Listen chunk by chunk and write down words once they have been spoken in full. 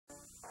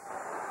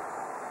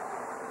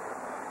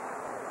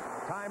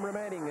Time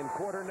remaining in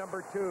quarter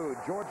number 2.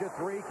 Georgia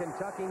 3,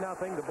 Kentucky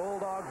nothing. The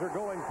Bulldogs are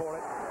going for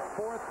it.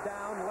 4th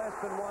down, less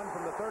than 1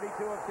 from the 32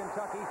 of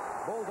Kentucky.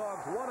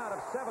 Bulldogs 1 out of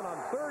 7 on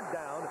 3rd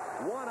down.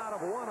 1 out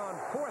of 1 on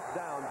 4th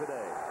down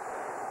today.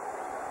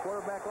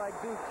 Quarterback like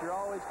Dukes, you're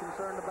always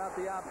concerned about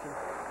the option.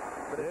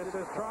 But this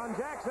is Tron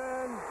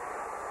Jackson.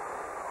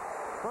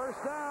 First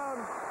down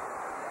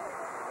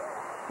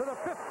to the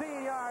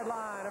 15-yard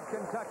line of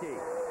Kentucky.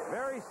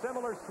 Very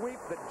similar sweep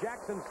that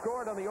Jackson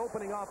scored on the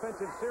opening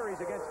offensive series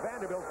against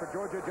Vanderbilt for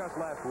Georgia just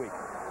last week.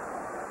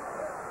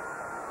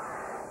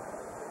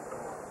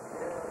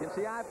 Against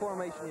the I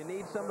formation, you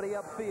need somebody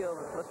upfield.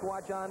 Let's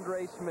watch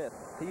Andre Smith.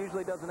 He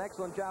usually does an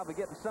excellent job of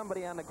getting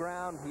somebody on the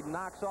ground. He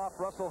knocks off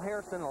Russell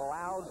Hairston,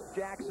 allows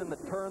Jackson to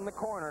turn the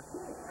corner.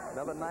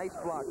 Another nice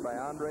block by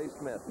Andre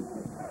Smith.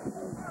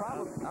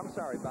 I'm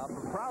sorry, Bob,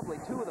 but probably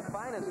 2 of the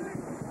finest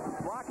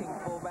blocking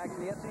fullbacks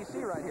in the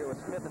SEC right here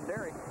with Smith and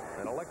Derry.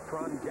 And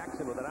Electron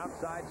Jackson with an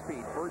outside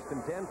speed. 1st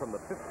and 10 from the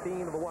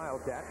 15 of the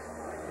Wildcats.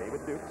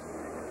 David Dukes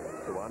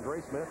to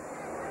Andre Smith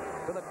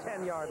to the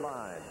 10-yard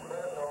line.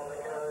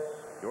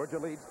 Georgia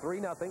leads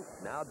 3-0.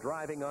 Now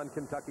driving on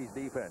Kentucky's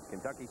defense.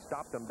 Kentucky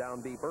stopped them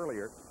down deep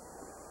earlier.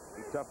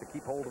 It's tough to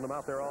keep holding them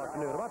out there all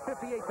afternoon. About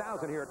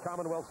 58,000 here at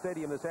Commonwealth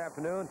Stadium this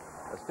afternoon.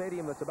 A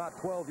stadium that's about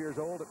 12 years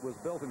old. It was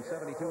built in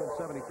 72 and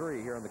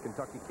 73 here on the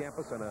Kentucky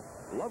campus, and a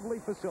lovely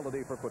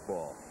facility for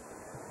football.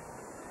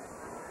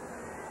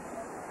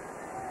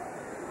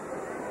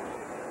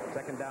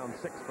 2nd down,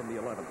 6 from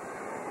the 11.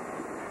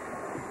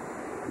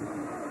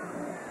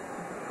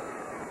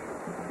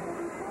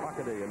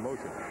 Hockaday in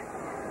motion.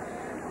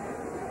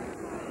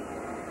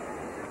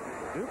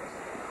 Dukes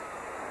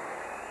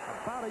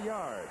about a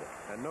yard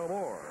and no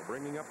more.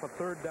 Bringing up a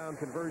 3rd down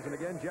conversion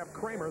again. Jeff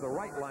Kramer, the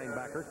right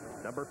linebacker,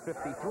 number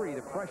 53,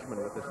 the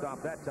freshman with the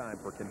stop that time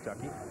for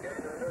Kentucky.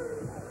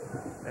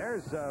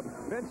 There's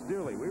Vince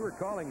Dooley. We were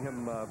calling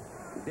him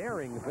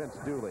Daring Vince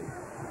Dooley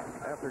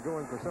after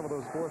going for some of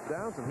those 4th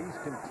downs, and he's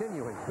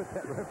continuing with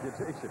that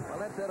reputation. Well,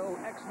 that's that old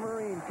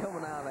ex-Marine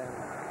coming out of him.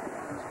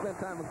 Spent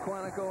time in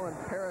Quantico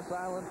and Parris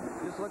Island.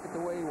 Just look at the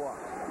way he walks.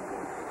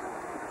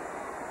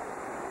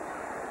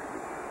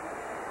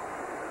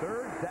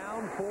 3rd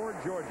down for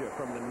Georgia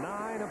from the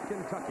 9 of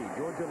Kentucky.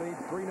 Georgia leads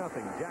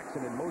 3-0.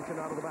 Jackson in motion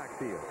out of the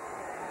backfield.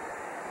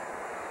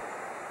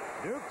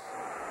 Dukes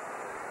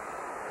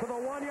to the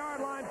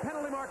 1-yard line.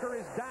 Penalty marker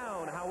is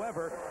down,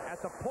 however,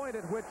 at the point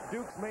at which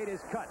Dukes made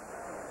his cut.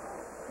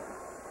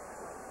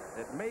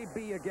 It may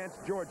be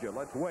against Georgia.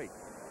 Let's wait.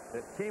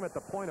 It came at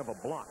the point of a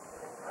block.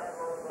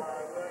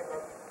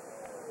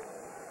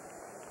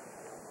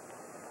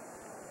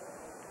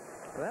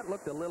 Well, that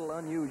looked a little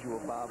unusual,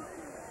 Bob.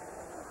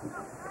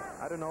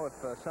 I don't know if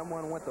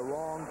someone went the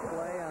wrong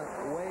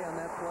way on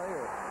that play.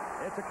 Or...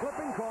 It's a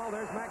clipping call.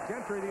 There's Mac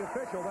Gentry, the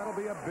official. That'll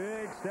be a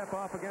big step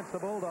off against the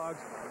Bulldogs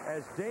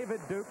as David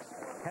Dukes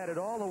headed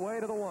all the way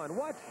to the 1.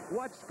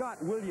 Watch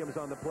Scott Williams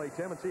on the play,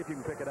 Tim, and see if you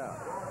can pick it out.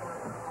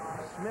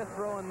 Smith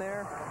throwing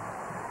there.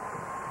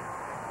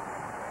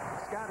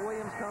 Scott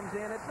Williams comes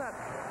in. It's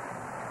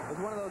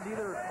one of those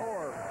either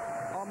or,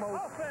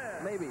 almost,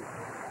 maybe.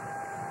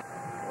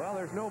 Well,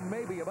 there's no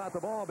maybe about the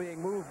ball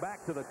being moved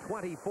back to the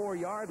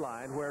 24-yard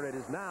line, where it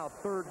is now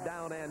 3rd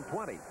down and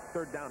 20.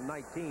 3rd down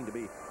 19 to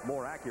be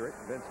more accurate.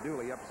 Vince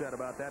Dooley upset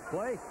about that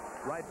play.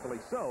 Rightfully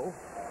so.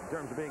 In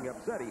terms of being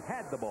upset, he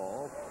had the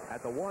ball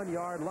at the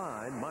 1-yard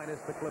line minus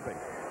the clipping.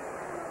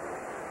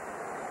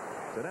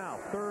 So now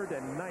 3rd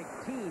and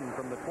 19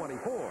 from the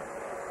 24.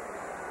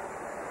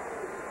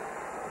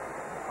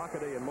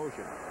 Hockaday in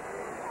motion.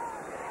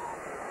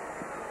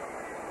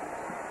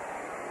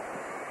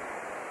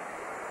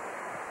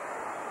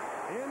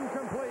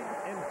 Incomplete,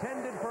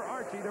 intended for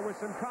Archie. There was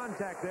some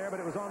contact there, but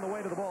it was on the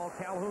way to the ball.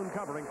 Calhoun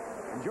covering.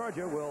 And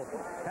Georgia will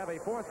have a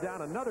 4th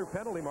down. Another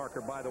penalty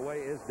marker, by the way,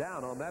 is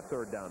down on that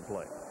 3rd down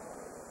play.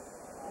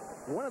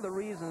 One of the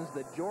reasons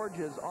that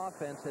Georgia's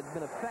offense has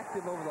been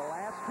effective over the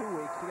last 2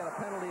 weeks, we got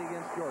a penalty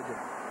against Georgia,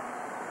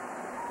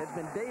 has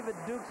been David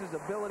Dukes'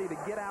 ability to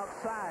get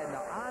outside.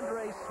 Now,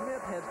 Andre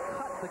Smith has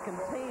cut the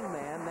contain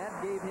man. That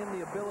gave him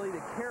the ability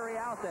to carry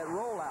out that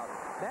rollout.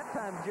 That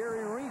time,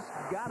 Jerry Reese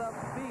got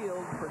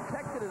upfield,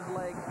 protected his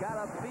legs, got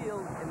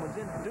upfield, and was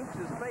in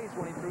Dukes' face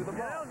when he threw the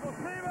ball.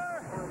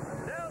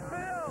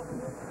 Downfield,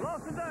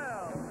 lost it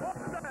down,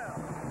 walked it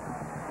down.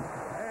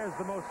 There's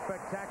the most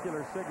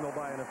spectacular signal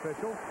by an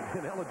official.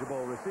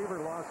 Ineligible receiver,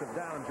 loss of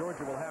down.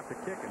 Georgia will have to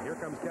kick, and here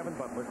comes Kevin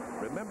Butler.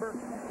 Remember,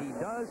 he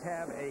does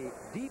have a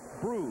deep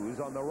bruise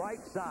on the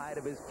right side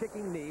of his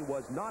kicking knee,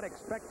 was not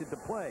expected to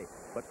play.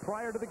 But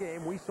prior to the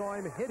game, we saw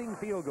him hitting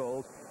field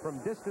goals from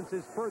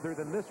distances further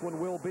than this one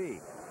will be.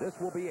 This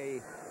will be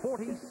a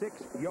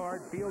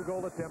 46-yard field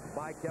goal attempt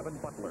by Kevin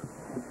Butler.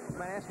 You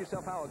might ask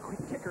yourself how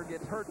a kicker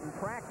gets hurt in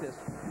practice.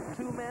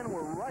 2 men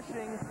were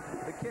rushing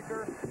the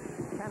kicker,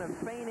 kind of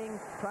feigning,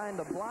 trying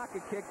to block a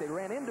kick. They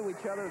ran into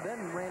each other, then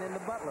ran into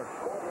Butler.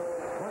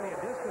 Plenty of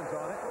distance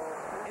on it.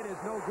 It is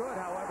no good,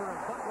 however, and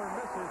Butler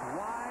misses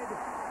wide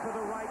to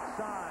the right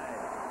side.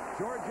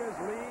 Georgia's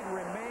lead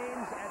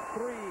remains at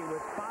 3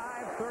 with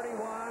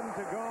 5:31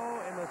 to go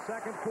in the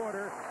 2nd second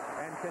quarter,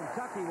 and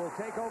Kentucky will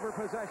take over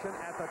possession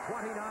at the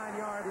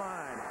 29-yard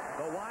line.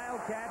 The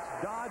Wildcats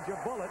dodge a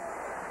bullet.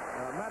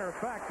 Matter of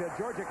fact,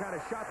 Georgia kind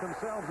of shot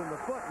themselves in the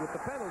foot with the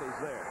penalties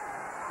there.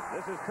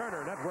 This is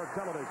Turner Network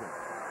Television.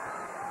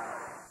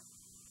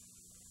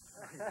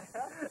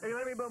 Hey,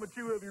 let me bum a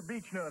chew of your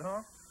beech nut,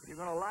 huh? You're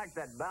going to like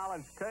that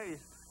balanced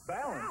taste.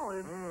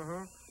 Balance?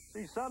 Mm-hmm.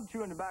 See, some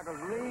chewing tobaccos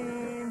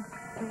lean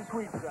to the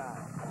sweet side,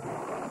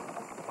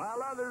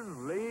 while others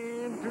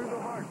lean to the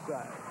harsh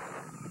side.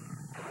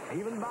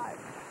 Even bite.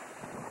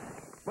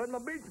 But my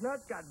beech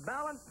nut's got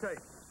balanced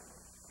taste.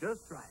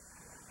 Just right.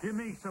 Give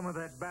me some of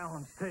that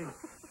balanced taste.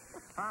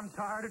 I'm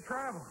tired of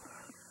traveling.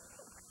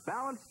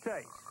 Balanced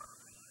taste.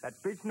 That's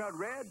beech nut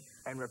red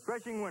and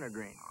refreshing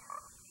wintergreen.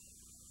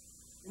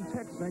 In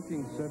Tech's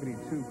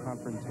 1972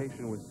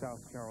 confrontation with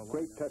South Carolina.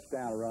 Great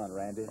touchdown run,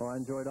 Randy. Oh, I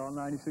enjoyed all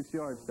 96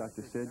 yards,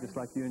 Dr. Sid, just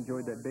like you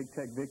enjoyed that Big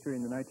Tech victory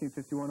in the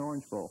 1951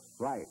 Orange Bowl.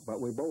 Right,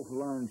 but we both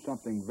learned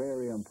something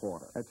very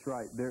important. That's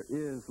right. There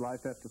is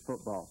life after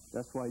football.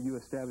 That's why you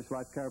established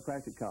Life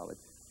Chiropractic College.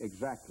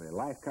 Exactly.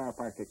 Life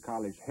Chiropractic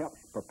College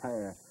helps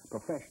prepare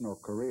professional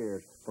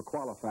careers for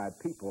qualified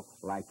people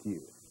like you.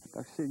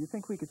 Dr. Sid, you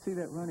think we could see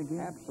that run again?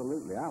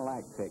 Absolutely. I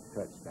like Tech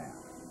touchdown.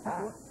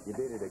 You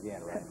did it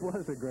again, Randy. That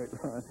was a great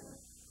run.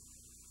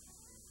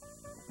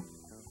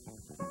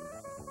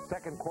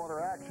 Second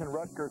quarter action,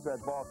 Rutgers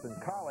at Boston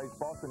College.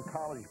 Boston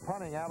College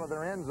punting out of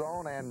their end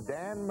zone, and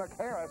Dan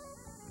McHarris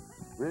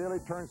really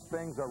turns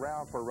things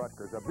around for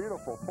Rutgers. A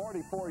beautiful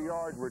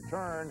 44-yard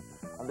return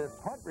on this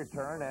punt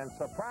return, and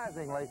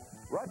surprisingly,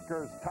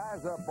 Rutgers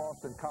ties up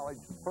Boston College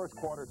first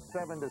quarter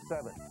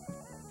 7-7.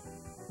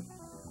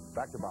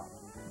 Back to Bob.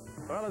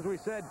 Well, as we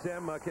said,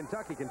 Tim,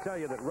 Kentucky can tell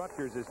you that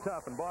Rutgers is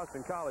tough, and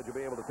Boston College will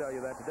be able to tell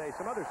you that today.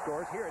 Some other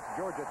scores. Here it's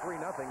Georgia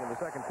 3-0 in the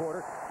second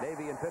quarter.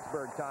 Navy and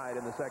Pittsburgh tied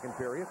in the second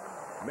period.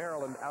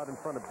 Maryland out in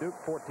front of Duke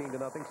 14-0.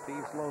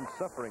 Steve Sloan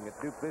suffering at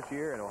Duke this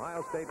year. And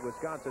Ohio State,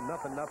 Wisconsin,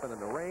 0-0.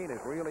 And the rain is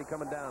really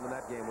coming down in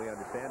that game, we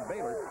understand.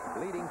 Baylor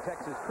leading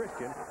Texas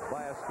Christian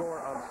by a score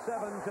of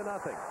 7-0.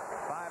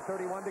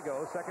 5:31 to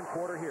go. Second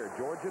quarter here.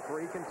 Georgia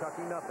 3,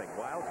 Kentucky 0.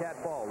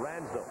 Wildcat ball.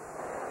 Ransdell.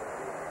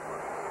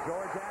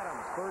 George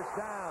Adams, first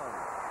down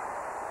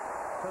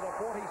to the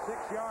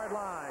 46-yard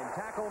line.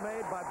 Tackle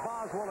made by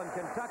Boswell and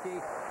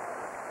Kentucky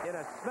in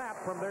a snap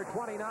from their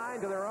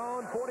 29 to their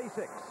own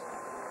 46.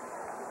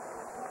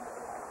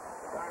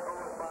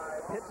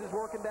 Pitts is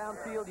working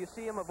downfield. You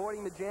see him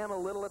avoiding the jam a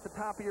little at the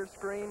top of your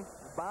screen.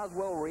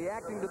 Boswell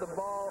reacting to the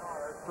ball,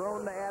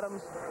 thrown to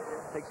Adams.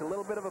 Takes a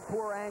little bit of a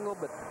poor angle,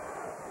 but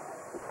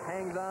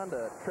hangs on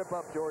to trip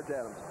up George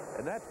Adams.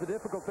 And that's the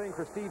difficult thing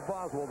for Steve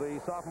Boswell, the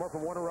sophomore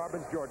from Warner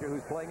Robins, Georgia,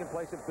 who's playing in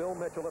place of Bill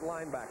Mitchell at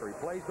linebacker. He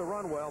plays the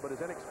run well, but his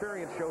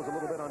inexperience shows a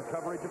little bit on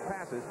coverage of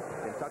passes.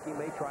 Kentucky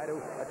may try to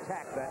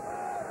attack that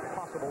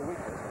possible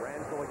weakness.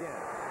 Ransdell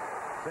again.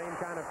 Same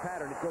kind of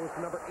pattern. It goes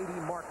to number 80,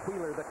 Mark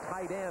Wheeler, the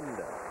tight end.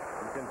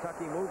 And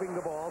Kentucky moving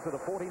the ball to the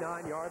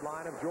 49-yard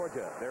line of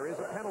Georgia. There is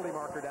a penalty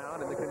marker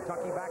down in the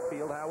Kentucky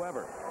backfield,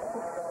 however.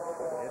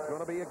 It's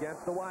going to be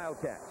against the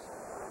Wildcats.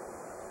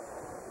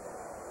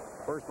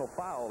 Personal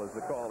foul is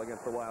the call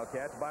against the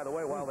Wildcats. By the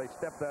way, while they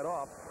stepped that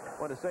off,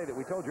 I want to say that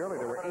we told you earlier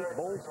there were 8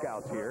 Bowl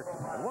Scouts here.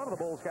 And one of the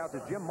Bowl Scouts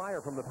is Jim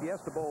Meyer from the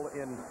Fiesta Bowl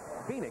in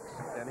Phoenix.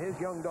 And his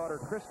young daughter,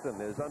 Kristen,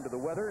 is under the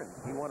weather. And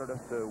he wanted us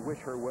to wish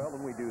her well,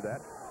 and we do that.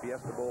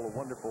 Fiesta Bowl, a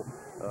wonderful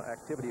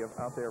activity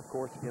out there, of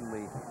course, in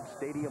the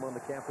stadium on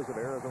the campus of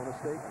Arizona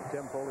State. And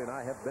Tim Foley and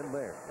I have been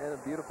there. And a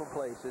beautiful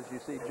place, as you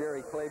see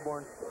Jerry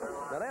Claiborne.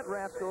 Now, that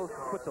rascal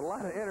puts a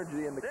lot of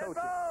energy in the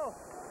coaching.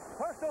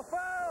 Personal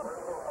foul!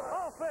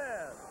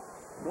 Offense!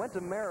 Went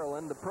to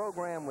Maryland. The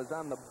program was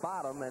on the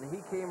bottom, and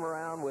he came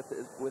around with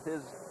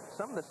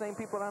some of the same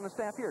people on the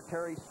staff here.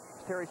 Terry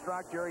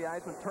Strock, Jerry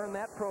Eisman turned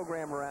that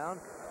program around.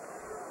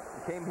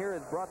 He came here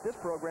and brought this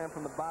program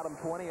from the bottom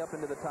 20 up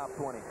into the top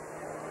 20.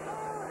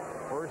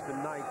 First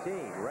and 19.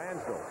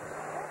 Ransdell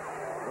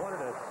wanted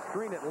to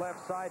screen it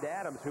left side to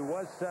Adams, who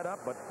was set up,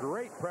 but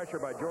great pressure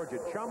by Georgia.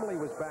 Chumley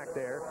was back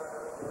there,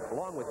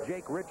 along with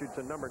Jake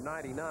Richardson, number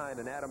 99,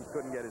 and Adams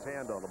couldn't get his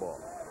hand on the ball.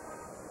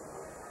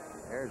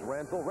 There's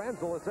Ransdell.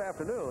 Ransdell this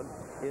afternoon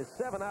is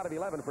 7 out of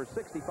 11 for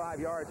 65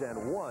 yards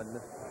and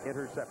 1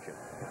 interception.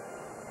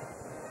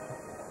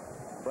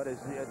 But as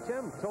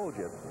Tim told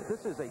you,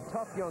 this is a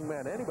tough young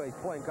man. Anybody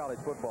playing college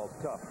football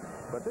is tough.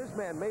 But this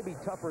man may be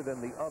tougher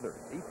than the others.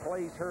 He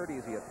plays hurt.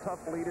 He's a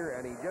tough leader,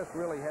 and he just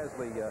really has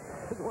the,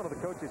 as one of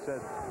the coaches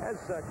says, has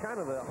kind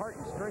of the heart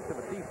and strength of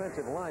a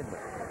defensive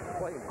lineman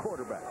playing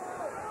quarterback.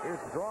 Here's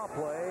the draw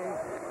play.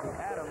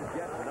 Adams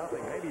gets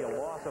nothing, maybe a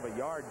loss of a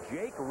yard.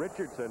 Jake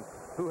Richardson,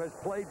 who has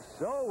played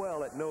so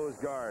well at nose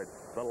guard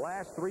the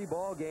last 3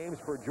 ball games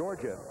for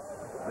Georgia,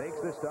 makes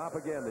the stop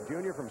again. The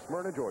junior from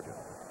Smyrna, Georgia.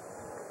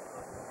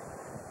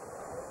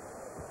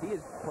 He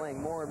is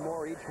playing more and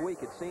more each week,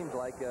 it seems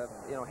like.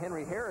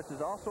 Henry Harris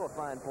is also a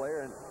fine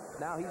player, and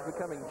now he's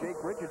becoming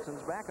Jake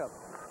Richardson's backup.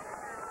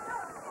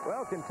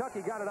 Well,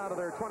 Kentucky got it out of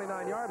their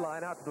 29-yard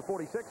line out to the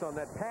 46 on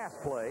that pass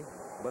play,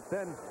 but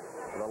then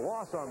The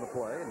loss on the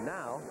play, and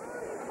now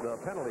the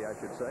penalty, I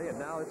should say, and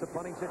now it's a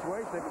punting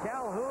situation. And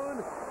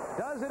Calhoun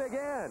does it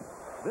again.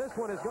 This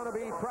one is going to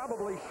be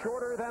probably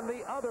shorter than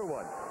the other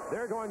one.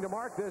 They're going to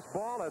mark this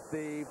ball at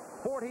the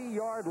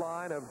 40-yard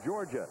line of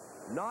Georgia.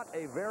 Not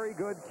a very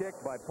good kick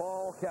by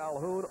Paul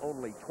Calhoun,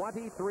 only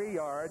 23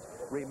 yards.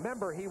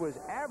 Remember, he was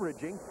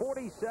averaging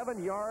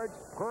 47 yards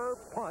per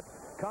punt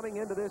coming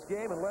into this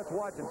game, and let's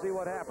watch and see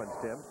what happens,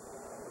 Tim.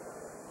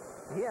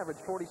 He averaged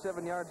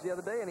 47 yards the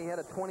other day, and he had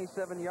a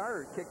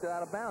 27-yarder kicked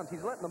out of bounds.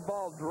 He's letting the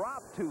ball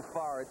drop too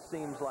far, it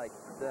seems like.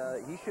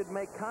 He should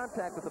make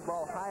contact with the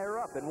ball higher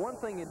up. And one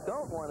thing you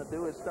don't want to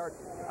do is start,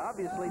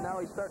 obviously now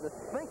he's starting to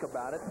think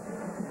about it.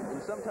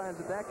 And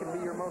sometimes that can be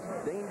your most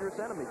dangerous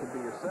enemy, can be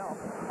yourself.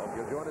 Hope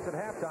you'll join us at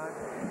halftime.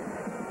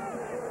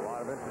 A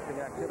lot of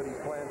interesting activities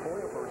planned for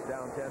you. First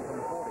down 10 from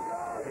the 40.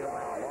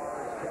 Tailback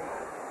Lars Tate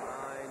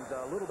finds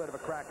a little bit of a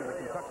crack in the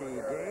Kentucky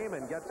game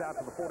and gets out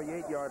to the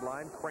 48-yard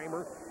line.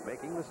 Kramer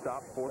making the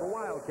stop for the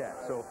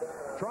Wildcats. So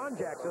Tron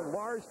Jackson,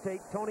 Lars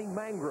Tate, Tony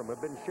Mangrum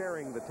have been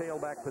sharing the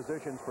tailback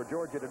positions for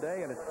Georgia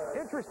today. And an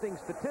interesting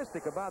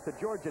statistic about the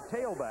Georgia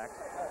tailbacks,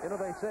 you know,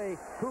 they say,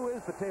 who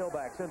is the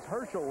tailback since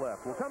Herschel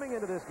left? Well, coming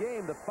into this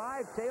game, the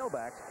 5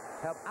 tailbacks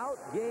have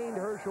outgained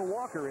Herschel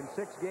Walker in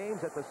 6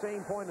 games at the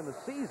same point in the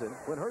season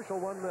when Herschel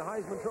won the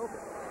Heisman Trophy.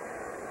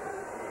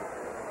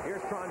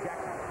 Here's Tron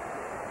Jackson.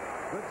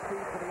 Good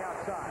speed to the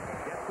outside.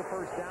 Gets the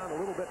first down a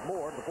little bit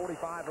more, the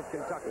 45 of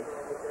Kentucky.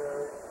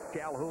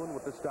 Calhoun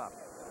with the stop.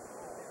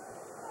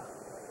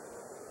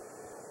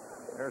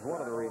 There's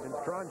one of the reasons.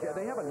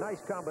 They have a nice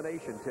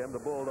combination, Tim, the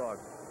Bulldogs.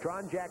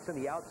 Tron Jackson,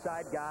 the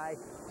outside guy.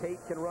 Tate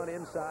can run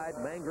inside.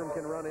 Mangrum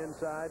can run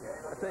inside.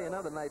 I'll tell you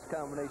another nice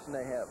combination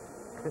they have.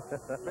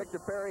 Victor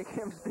Perry,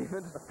 Kim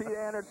Stevens, Pete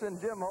Anderson,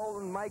 Jim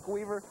Holden, Mike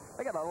Weaver.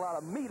 They got a lot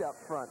of meat up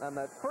front. On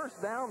that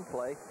first down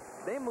play,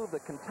 they moved the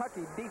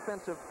Kentucky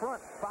defensive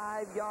front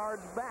 5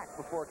 yards back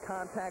before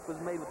contact was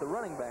made with the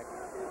running back.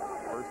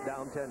 First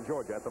down 10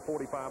 Georgia at the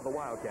 45 of the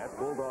Wildcats.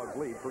 Bulldogs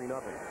lead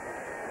 3-0.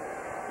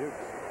 Dukes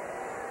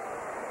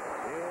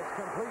is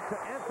complete to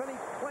Anthony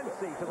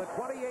Quincy to the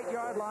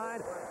 28-yard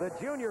line. The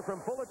junior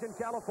from Fullerton,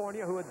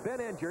 California, who had been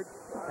injured,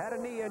 had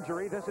a knee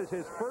injury. This is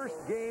his first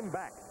game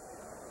back.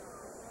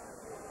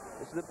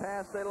 This is the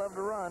pass they love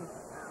to run.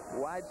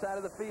 Wide side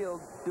of the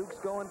field. Dukes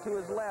going to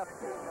his left.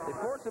 They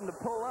force him to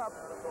pull up.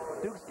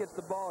 Dukes gets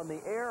the ball in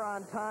the air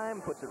on time,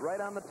 puts it right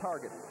on the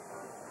target.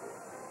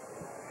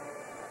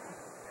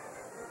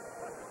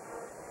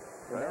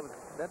 And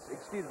that's,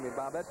 excuse me,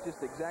 Bob, that's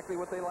just exactly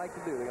what they like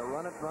to do. They're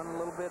going to run a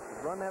little bit,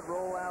 run that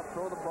roll out,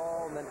 throw the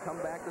ball, and then come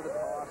back to the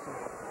toss.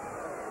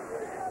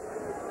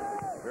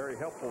 Very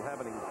helpful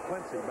having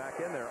Quincy back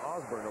in there.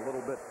 Osborne a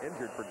little bit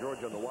injured for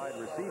Georgia on the wide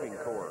receiving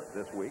corps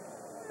this week.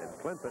 And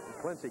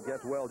Quincy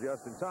gets well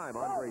just in time.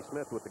 Andre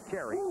Smith with the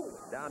carry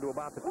down to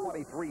about the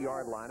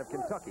 23-yard line of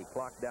Kentucky.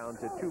 Clock down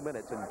to 2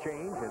 minutes and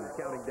change and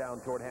counting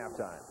down toward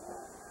halftime.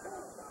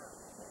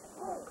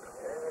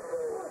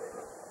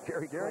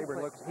 Jerry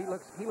Claiborne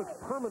looks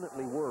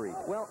permanently worried.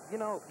 Well, you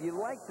know, you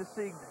like to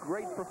see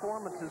great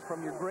performances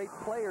from your great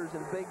players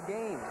in big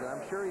games, and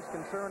I'm sure he's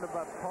concerned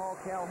about Paul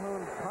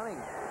Calhoun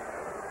punting.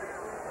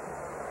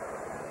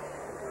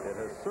 It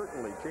has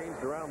certainly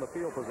changed around the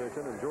field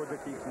position, and Georgia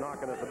keeps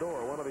knocking at the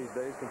door. One of these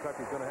days,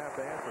 Kentucky's going to have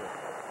to answer it.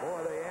 Boy,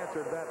 they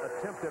answered that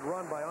attempted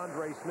run by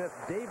Andre Smith.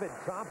 David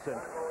Thompson,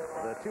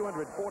 the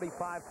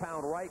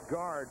 245-pound right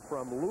guard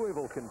from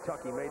Louisville,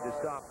 Kentucky, made the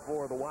stop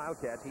for the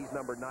Wildcats. He's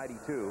number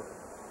 92.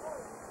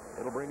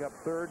 It'll bring up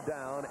 3rd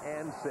down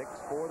and 6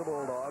 for the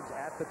Bulldogs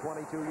at the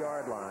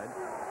 22-yard line.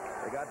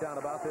 They got down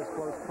about this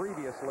close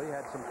previously,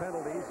 had some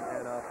penalties,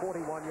 and a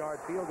 41-yard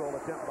field goal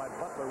attempt by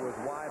Butler was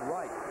wide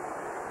right.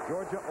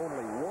 Georgia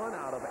only 1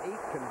 out of 8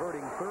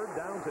 converting 3rd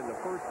downs into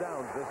 1st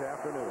downs this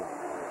afternoon.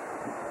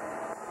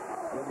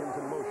 Williams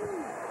in motion.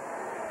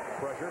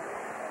 Pressure.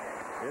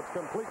 It's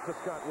complete to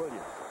Scott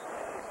Williams.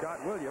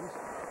 Scott Williams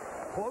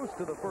close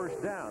to the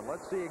 1st down.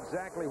 Let's see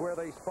exactly where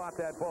they spot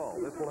that ball.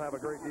 This will have a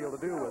great deal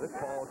to do with it.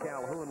 Paul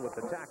Calhoun with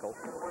the tackle.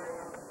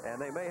 And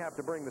they may have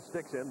to bring the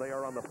sticks in. They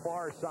are on the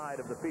far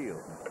side of the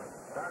field.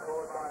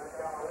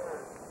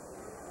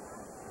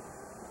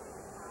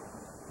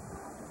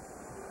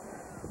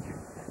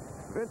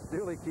 Vince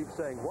Dooley keeps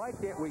saying, why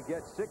can't we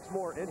get 6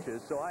 more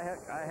inches so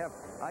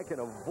I can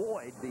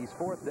avoid these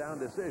 4th down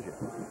decisions?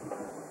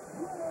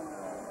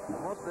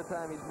 Most of the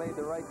time he's made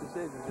the right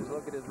decision. Just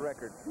look at his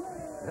record.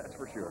 That's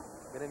for sure.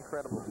 Been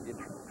incredible. The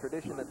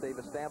tradition that they've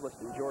established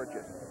in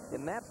Georgia.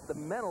 And that's the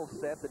mental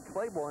set that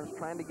Claiborne's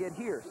trying to get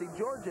here. See,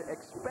 Georgia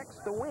expects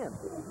to win.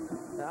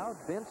 Now,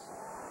 Vince,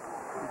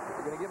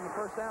 you're going to give him the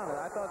 1st down, and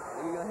I thought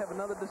you were going to have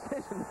another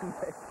decision to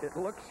make. It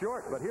looks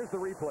short, but here's the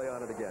replay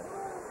on it again.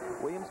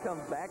 Williams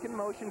comes back in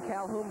motion.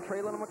 Calhoun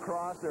trailing him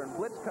across. They're in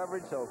blitz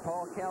coverage, so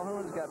Paul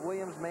Calhoun's got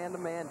Williams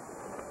man-to-man.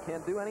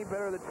 can't do any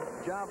better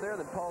job there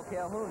than Paul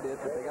Calhoun did,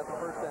 but they got the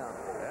first down.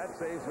 That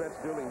saves Vince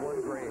Dooley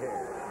one gray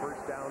hair.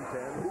 First down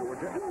 10,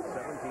 Georgia at the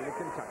 17 of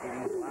Kentucky.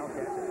 These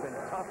Wildcats have been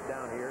tough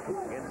down here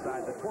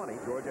inside the 20.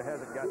 Georgia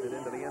hasn't gotten it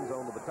into the end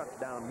zone with a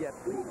touchdown yet.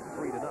 Lead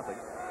 3-0.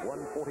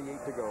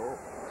 1:48 to go,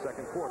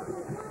 second quarter.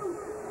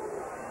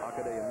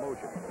 Hockaday in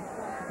motion.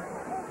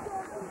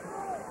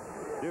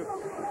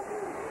 Dukes.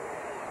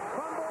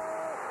 Fumble!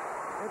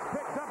 It's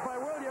picked up by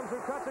Williams,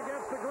 who cuts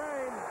against the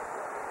grain.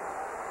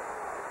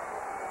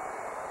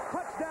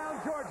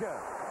 Touchdown, Georgia.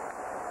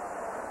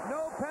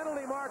 No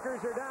penalty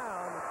markers are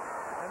down,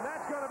 and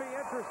that's going to be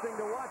interesting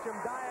to watch him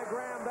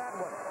diagram that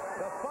one.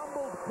 The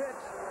fumbled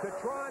pitch to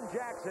Tron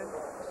Jackson.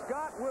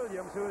 Scott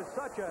Williams, who is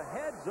such a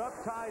heads-up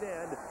tight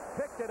end,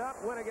 picked it up,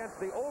 went against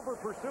the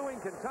over-pursuing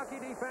Kentucky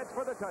defense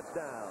for the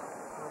touchdown.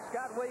 Well,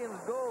 Scott Williams'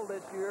 goal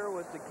this year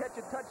was to catch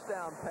a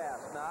touchdown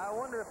pass. Now, I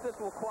wonder if this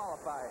will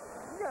qualify.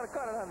 You got to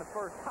cut it on the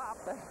first hop.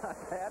 That's not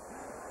bad.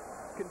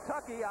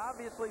 Kentucky,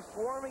 obviously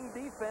swarming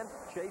defense,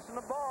 chasing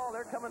the ball.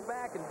 They're coming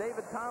back, and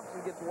David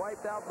Thompson gets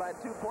wiped out by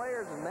 2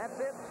 players, and that's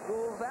it.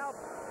 School's out.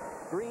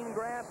 Green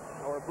grass,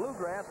 or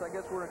bluegrass, I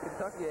guess we're in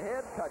Kentucky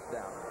ahead.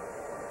 Touchdown.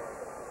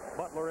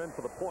 Butler in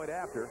for the point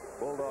after.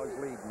 Bulldogs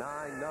lead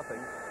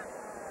 9-0.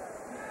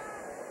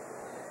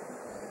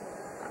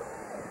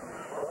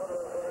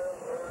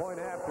 Point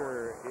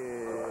after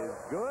is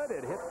good.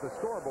 It hits the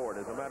scoreboard,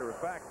 as a matter of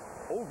fact,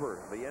 over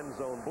the end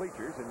zone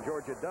bleachers, and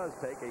Georgia does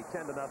take a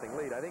 10-0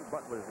 lead. I think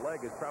Butler's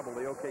leg is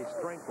probably okay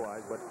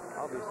strength-wise, but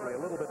obviously a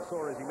little bit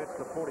sore as he missed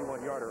the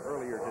 41-yarder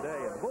earlier today.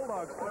 And the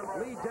Bulldogs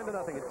lead 10-0.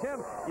 And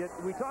Tim,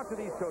 we talk to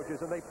these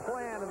coaches, and they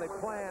plan and they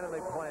plan and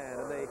they plan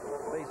and they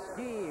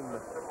scheme,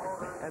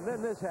 and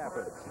then this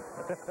happens.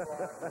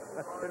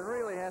 It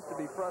really has to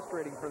be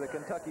frustrating for the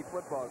Kentucky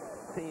football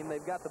team.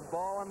 They've got the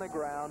ball on the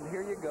ground.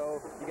 Here you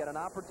go. You got an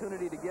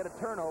opportunity to get a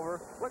turnover.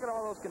 Look at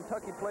all those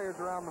Kentucky players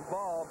around the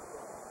ball.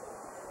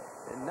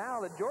 And now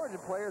the Georgia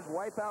players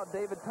wipe out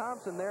David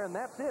Thompson there, and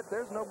that's it.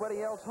 There's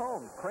nobody else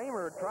home.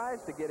 Kramer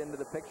tries to get into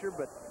the picture,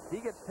 but he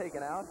gets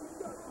taken out.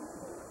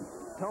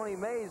 Tony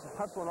Mays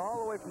hustling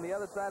all the way from the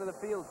other side of the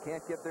field.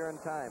 Can't get there in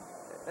time.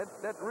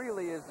 That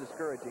really is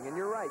discouraging. And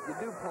you're right, you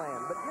do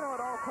plan. But, you know, it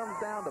all comes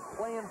down to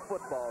playing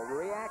football,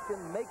 reacting,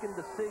 making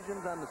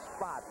decisions on the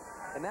spot.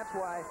 And that's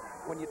why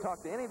when you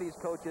talk to any of these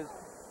coaches,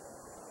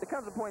 there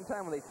comes a point in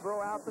time when they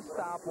throw out the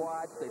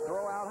stopwatch, they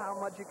throw out how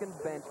much you can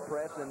bench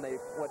press, and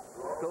what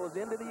goes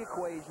into the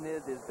equation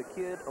is the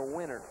kid a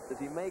winner? Does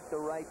he make the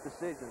right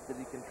decisions? Does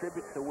he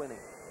contribute to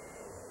winning?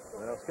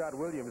 Well, Scott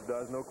Williams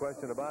does, no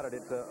question about it.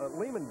 It's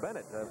Lehman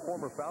Bennett, a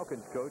former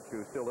Falcons coach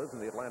who still is in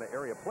the Atlanta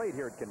area, played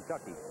here at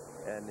Kentucky.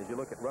 And as you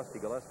look at Rusty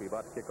Gillespie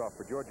about to kick off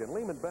for Georgia, and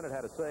Lehman Bennett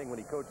had a saying when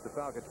he coached the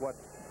Falcons, what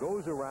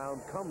goes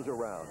around comes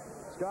around.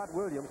 Scott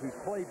Williams, who's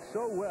played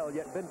so well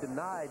yet been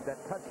denied that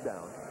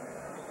touchdown,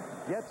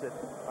 gets it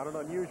on an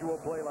unusual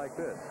play like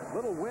this.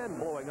 Little wind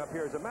blowing up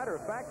here. As a matter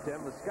of fact,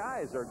 Tim, the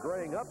skies are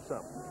graying up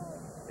some.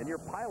 In your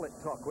pilot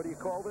talk, what do you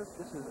call this?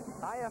 This is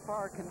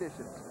IFR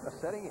conditions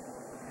setting in.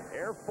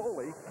 Air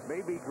Foley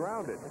may be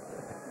grounded.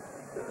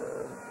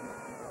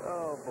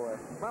 Oh, boy.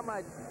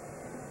 My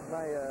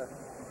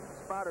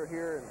spotter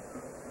here,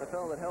 the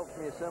fellow that helps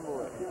me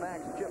assemble it,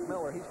 Max, Chip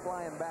Miller, he's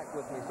flying back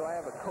with me, so I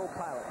have a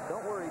co-pilot.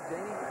 Don't worry,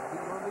 Janie,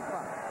 he's going to be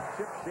fine.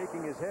 Chip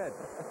shaking his head.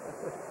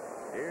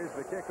 Here's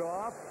the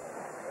kickoff.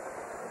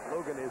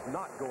 Logan is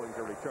not going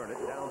to return it.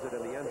 Downs it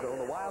in the end zone.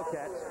 The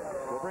Wildcats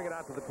will bring it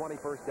out to the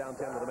 21st, down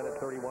 10 with a minute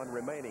 31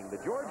 remaining. The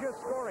Georgia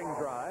scoring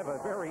drive, a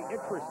very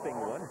interesting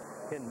one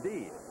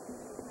indeed.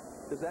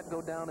 Does that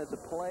go down as a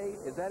play?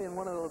 Is that in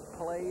one of those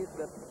plays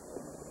that...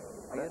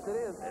 I guess it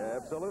is.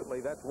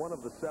 Absolutely. That's one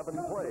of the 7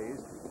 plays.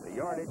 The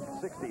yardage,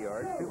 60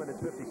 yards, 2 minutes,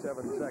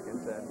 57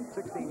 seconds, and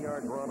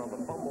 16-yard run on the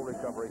fumble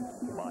recovery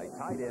by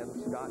tight end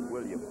Scott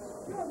Williams.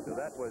 So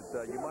that was,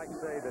 you might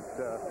say that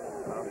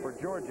for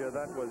Georgia,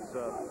 that was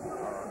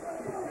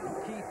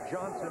Keith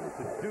Johnson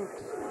to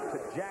Dukes to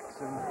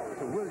Jackson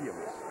to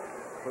Williams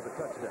for the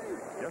touchdown.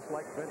 Just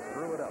like Vince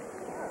drew it up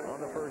on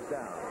the first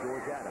down.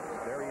 George Adams.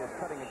 There he is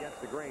cutting against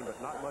the grain, but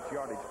not much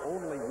yardage.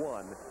 Only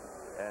 1.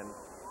 And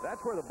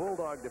that's where the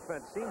Bulldog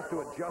defense seems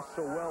to adjust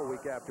so well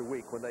week after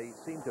week when they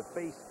seem to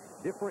face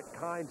different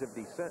kinds of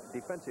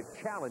defensive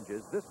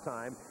challenges. This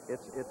time,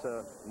 it's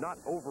a not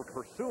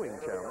over-pursuing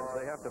challenge.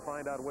 They have to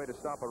find out a way to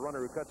stop a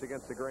runner who cuts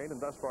against the grain,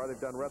 and thus far they've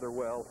done rather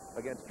well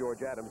against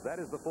George Adams. That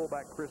is the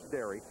fullback, Chris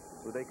Derry,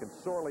 who they can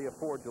sorely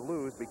afford to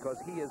lose because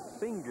he is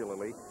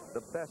singularly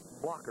the best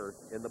blocker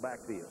in the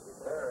backfield.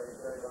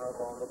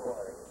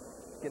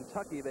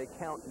 Kentucky, they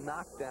count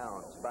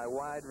knockdowns by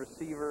wide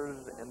receivers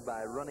and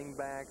by running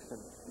backs.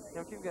 And you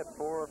know, if you've got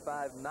 4 or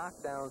 5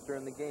 knockdowns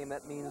during the game,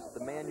 that means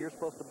the man you're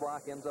supposed to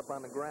block ends up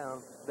on the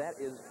ground. That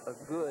is a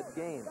good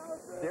game.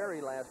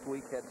 Derry last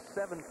week had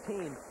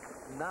 17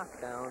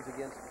 knockdowns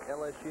against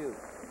LSU.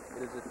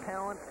 It is a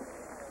talent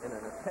and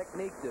a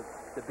technique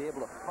to be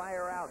able to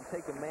fire out and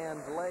take a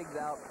man's legs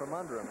out from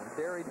under him. And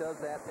Derry does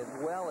that as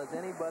well as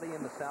anybody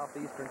in the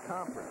Southeastern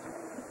Conference.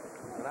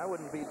 And I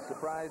wouldn't be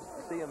surprised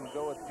to see him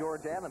go with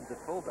George Adams at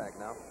fullback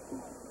now.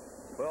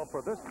 Well,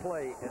 for this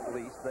play, at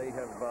least, they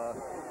have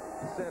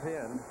sent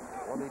in,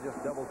 let me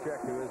just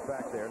double-check who is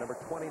back there, number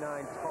 29,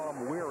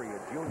 Tom Weary, a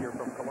junior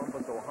from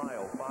Columbus,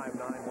 Ohio, 5'9",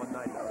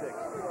 196.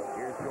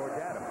 Here's George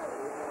Adams.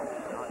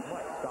 Not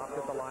much. Stopped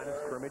at the line of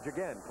scrimmage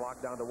again.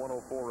 Clock down to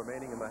 1:04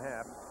 remaining in the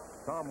half.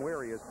 Tom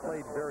Weary has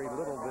played very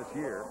little this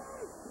year,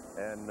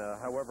 and,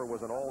 however,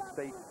 was an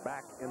all-state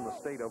back in the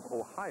state of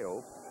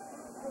Ohio.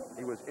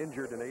 He was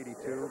injured in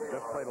 '82,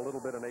 just played a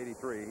little bit in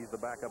 '83. He's the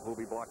backup who'll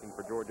be blocking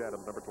for George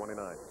Adams, number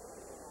 29.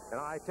 And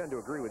I tend to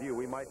agree with you.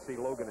 We might see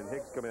Logan and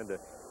Higgs come in to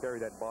carry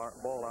that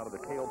ball out of the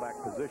tailback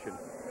position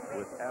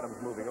with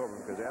Adams moving over,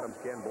 because Adams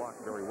can block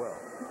very well.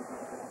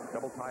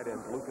 Double tight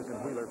ends, Lucas and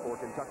Wheeler for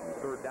Kentucky.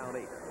 3rd down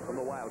 8 from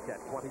the Wildcat,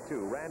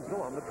 22.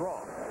 Ransdell on the draw.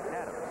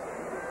 Adams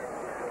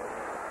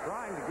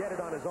trying to get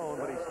it on his own,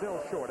 but he's still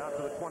short out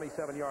to the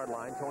 27-yard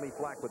line. Tony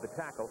Flack with the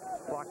tackle.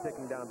 Clock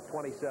ticking down to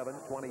 27,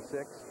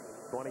 26.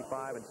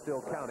 25 and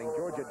still counting.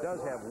 Georgia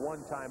does have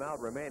one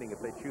timeout remaining if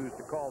they choose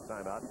to call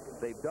timeout.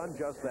 They've done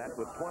just that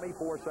with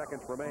 24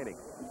 seconds remaining.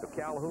 So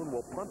Calhoun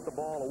will punt the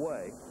ball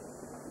away.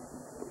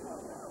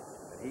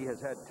 He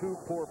has had 2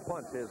 poor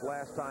punts his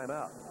last time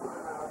out.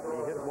 He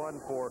hit one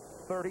for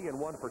 30 and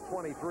one for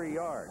 23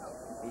 yards.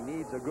 He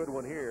needs a good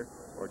one here,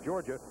 or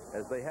Georgia,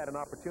 as they had an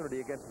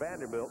opportunity against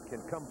Vanderbilt,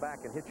 can come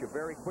back and hit you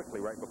very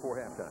quickly right before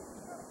halftime.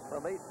 Well,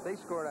 they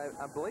scored,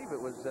 I believe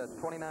it was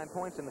 29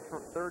 points in the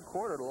third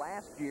quarter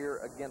last year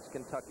against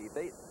Kentucky.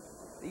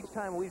 Each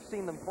time we've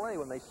seen them play,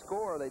 when they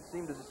score, they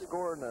seem to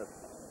score in a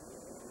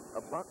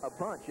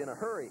bunch, in a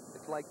hurry.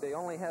 It's like they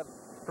only have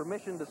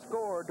permission to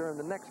score during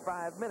the next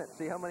 5 minutes.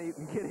 See how many you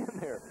can get in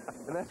there.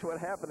 And that's what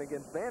happened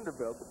against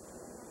Vanderbilt.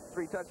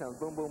 3 touchdowns,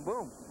 boom, boom,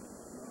 boom.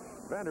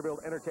 Vanderbilt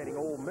entertaining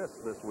Ole Miss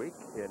this week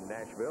in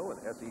Nashville in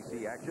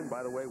SEC action.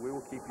 By the way, we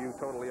will keep you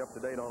totally up to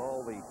date on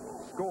all the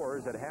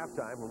scores at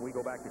halftime when we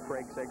go back to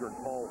Craig Sager and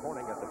Paul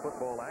Horning at the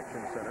Football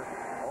Action Center.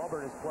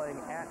 Auburn is playing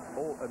at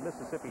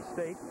Mississippi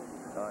State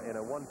in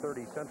a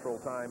 1:30 Central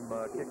Time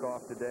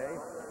kickoff today.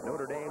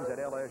 Notre Dame's at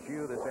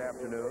LSU this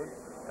afternoon.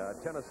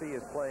 Tennessee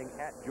is playing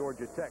at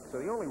Georgia Tech. So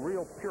the only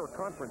real pure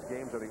conference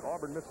games are the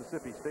Auburn,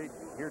 Mississippi State,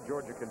 here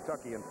Georgia,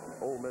 Kentucky, and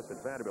Ole Miss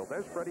at Vanderbilt.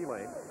 There's Freddie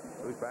Lane,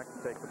 who's back to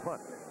take the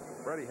punt.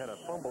 Freddie had a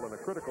fumble in a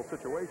critical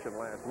situation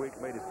last week,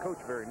 made his coach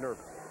very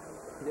nervous.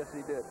 Yes,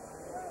 he did.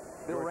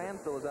 Bill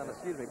Ransdell's on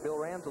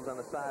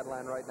the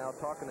sideline right now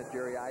talking to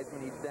Jerry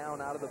Eisman. He's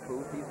down out of the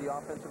booth. He's the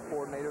offensive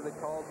coordinator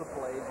that calls the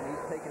plays, and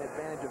he's taking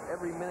advantage of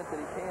every minute that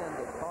he can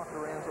to talk to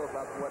Ransdell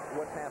about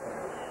what's happening.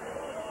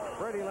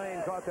 Freddie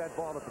Lane caught that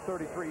ball at the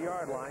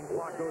 33-yard line.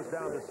 Clock goes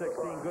down to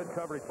 16. Good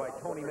coverage by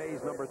Tony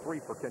Mays, number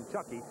 3 for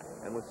Kentucky.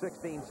 And with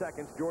 16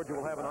 seconds, Georgia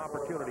will have an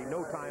opportunity,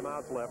 no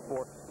timeouts left,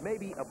 for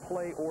maybe a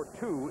play or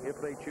 2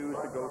 if they choose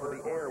to go to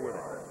the air with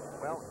it.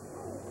 Well,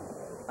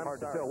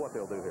 hard to tell what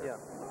they'll do here. Yeah.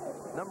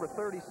 Number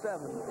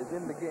 37 is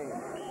in the game.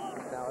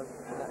 Now,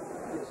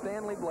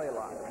 Stanley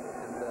Blaylock.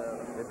 And,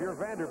 if you're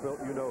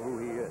Vanderbilt, you know who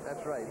he is.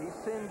 That's right. He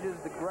singes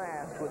the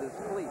grass with his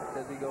cleats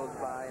as he goes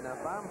by. And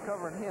if I'm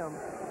covering him,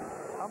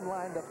 I'm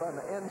lined up on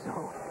the end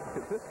zone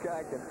because this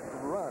guy can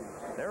run.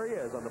 There he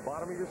is on the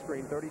bottom of your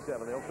screen,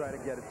 37. They'll try to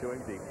get it to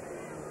him deep.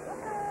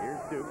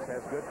 Here's Dukes,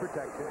 has good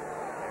protection.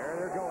 There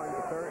they're going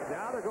to third.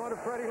 Now they're going to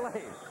Freddie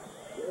Lane.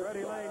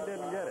 Freddie Lane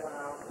didn't get it.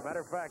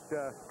 Matter of fact,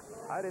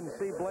 I didn't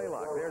see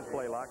Blaylock. There's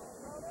Blaylock.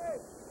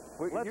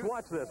 Let's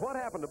watch this. What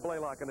happened to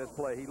Blaylock in this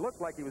play? He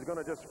looked like he was going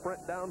to just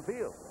sprint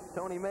downfield.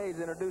 Tony Mays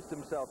introduced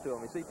himself to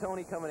him. You see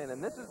Tony coming in,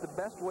 and this is the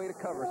best way to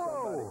cover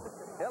somebody.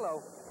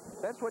 Hello.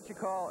 That's what you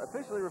call,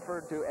 officially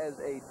referred to as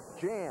a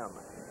jam.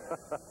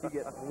 You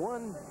get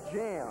one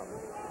jam.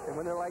 And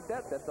when they're like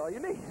that, that's all you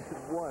need is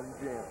one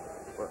jam.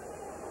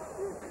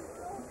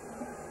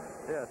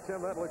 Yeah,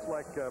 Tim, that looks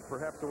like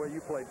perhaps the way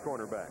you played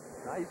cornerback.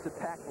 I used to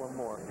tackle him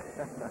more.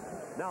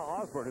 Now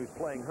Osborne, who's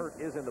playing hurt,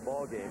 is in the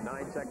ball game.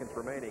 9 seconds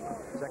remaining.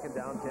 2nd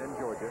down, 10,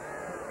 Georgia.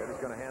 They're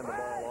just going to hand the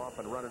ball off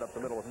and run it up the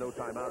middle with no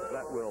timeouts.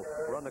 That will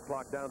run the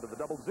clock down to the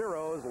double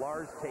zeros.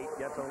 Lars Tate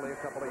gets only a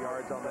couple of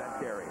yards on that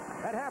carry.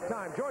 At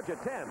halftime, Georgia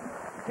 10,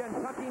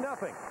 Kentucky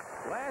nothing.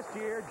 Last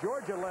year,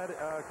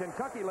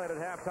 Kentucky led at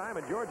halftime,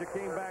 and Georgia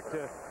came back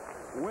to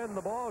win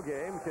the ball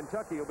game.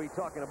 Kentucky will be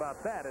talking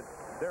about that at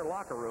their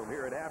locker room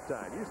here at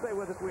halftime. You stay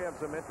with us. We have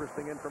some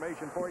interesting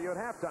information for you at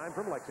halftime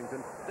from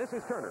Lexington. This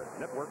is Turner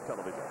Network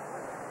Television.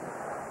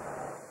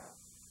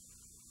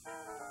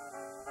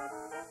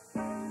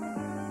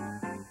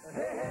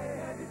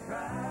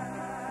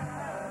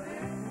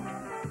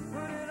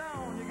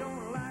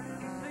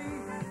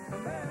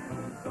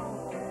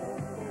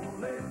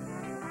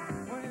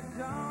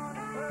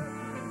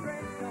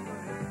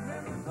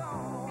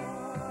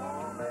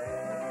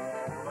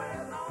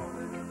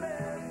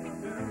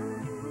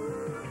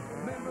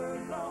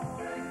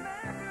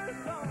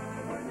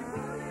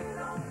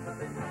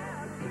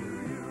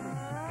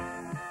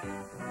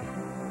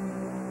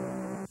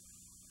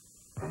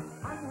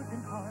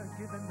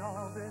 Given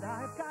all that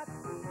I've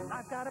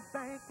got a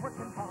bank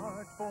working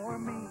hard for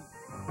me,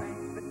 a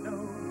bank that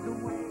knows the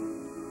way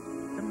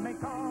to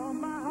make all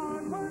my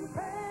hard work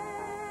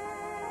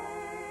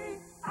pay.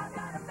 I've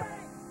got a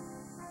bank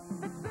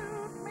that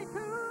suit me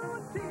to a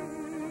T.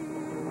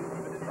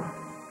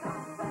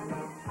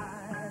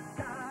 I've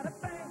got a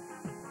bank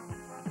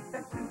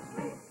that suits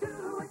me to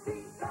a T.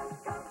 Trust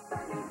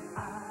Company.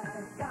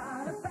 I've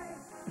got a bank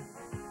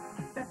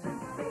that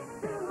suits me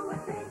to a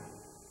T.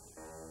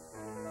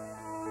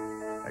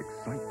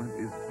 Excitement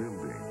is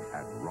building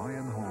at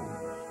Ryan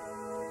Homes.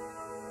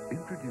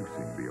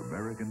 Introducing the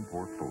American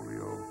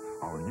Portfolio,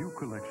 our new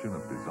collection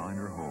of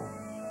designer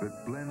homes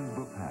that blends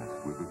the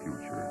past with the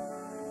future.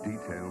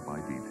 Detail by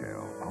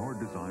detail, our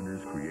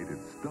designers created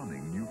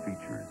stunning new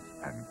features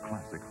and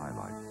classic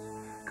highlights.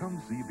 Come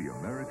see the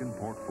American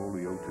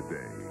Portfolio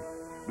today.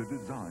 The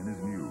design is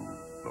new.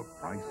 The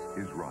price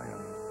is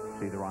Ryan.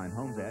 See the Ryan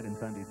Homes ad in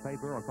Sunday's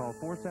paper or call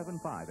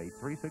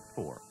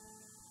 475-8364.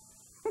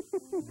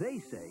 They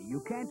say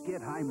you can't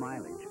get high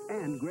mileage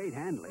and great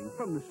handling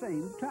from the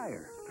same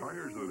tire.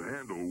 Tires that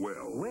handle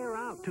well Wear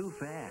out too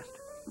fast.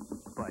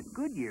 But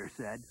Goodyear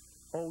said,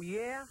 Oh,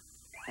 yeah?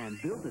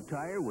 and built a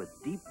tire with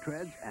deep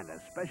treads and a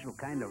special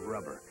kind of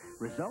rubber.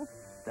 Result?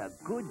 The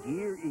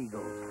Goodyear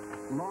Eagles.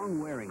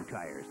 Long-wearing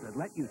tires that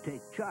let you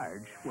take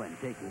charge when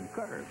taking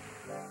curves.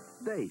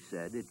 They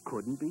said it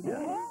couldn't be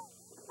done.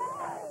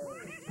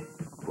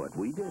 But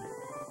we did it.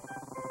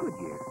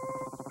 Goodyear.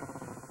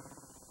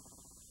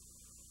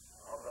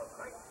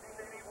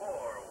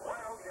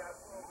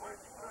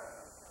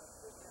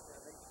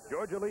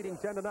 Georgia leading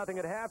 10-0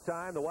 at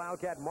halftime. The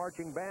Wildcat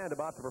marching band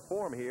about to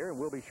perform here, and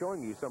we'll be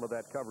showing you some of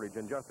that coverage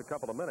in just a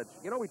couple of minutes.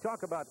 You know, we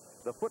talk about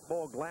the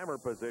football glamour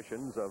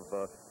positions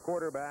of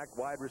quarterback,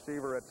 wide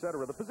receiver,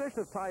 etc. The position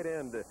of tight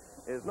end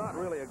is not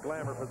really a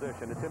glamour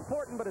position. It's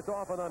important, but it's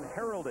often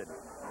unheralded.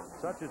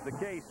 Such is the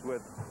case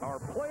with our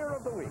player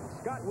of the week,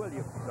 Scott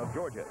Williams of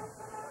Georgia.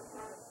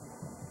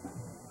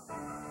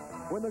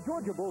 When the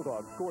Georgia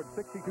Bulldogs scored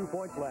 62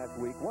 points last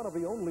week, one of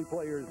the only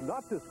players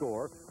not to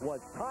score was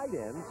tight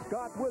end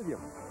Scott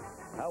Williams.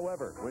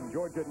 However, when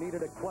Georgia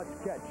needed a clutch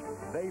catch,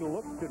 they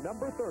looked to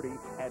number 30,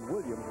 and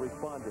Williams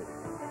responded.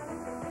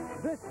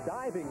 This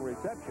diving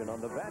reception on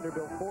the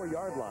Vanderbilt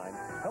 4-yard line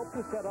helped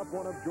to set up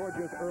one of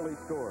Georgia's early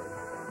scores.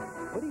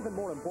 But even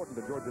more important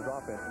to Georgia's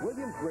offense,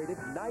 Williams graded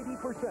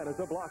 90% as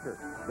a blocker,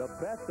 the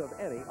best of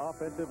any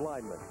offensive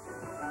lineman.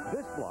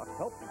 This block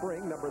helped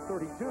spring number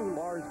 32,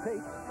 Lars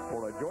Tate,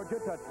 for a Georgia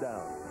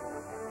touchdown.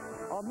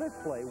 On this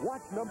play,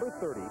 watch number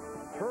 30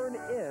 turn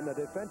in a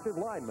defensive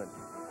lineman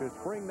to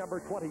spring number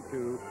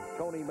 22,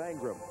 Tony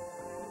Mangrum.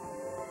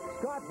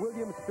 Scott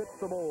Williams fits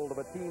the mold of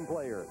a team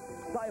player,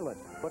 silent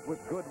but with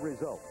good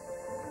results.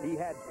 He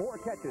had 4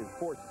 catches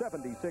for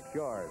 76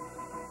 yards.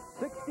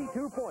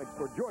 62 points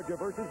for Georgia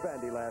versus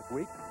Vandy last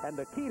week, and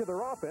the key to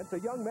their offense, a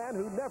young man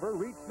who never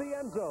reached the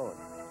end zone.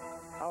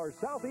 Our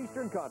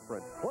Southeastern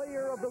Conference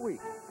Player of the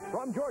Week,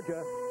 from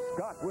Georgia,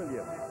 Scott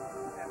Williams.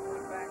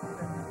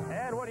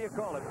 And what do you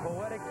call it?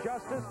 Poetic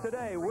justice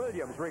today.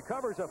 Williams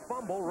recovers a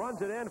fumble,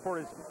 runs it in for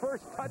his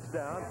first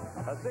touchdown.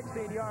 A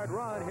 16-yard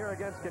run here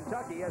against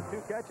Kentucky. He has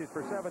 2 catches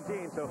for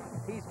 17, so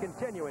he's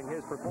continuing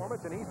his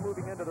performance, and he's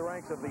moving into the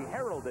ranks of the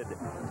heralded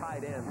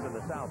tight ends in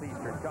the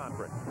Southeastern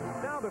Conference.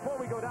 Now, before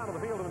we go down to the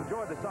field and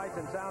enjoy the sights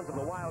and sounds of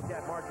the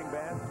Wildcat Marching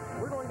Band,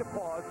 we're going to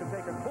pause to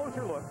take a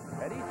closer look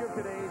at each of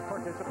today's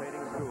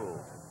participating schools.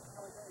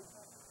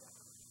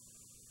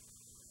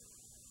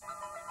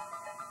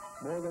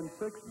 More than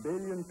 6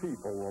 billion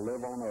people will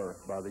live on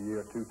Earth by the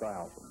year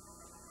 2000.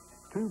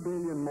 2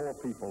 billion more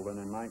people than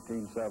in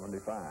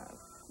 1975.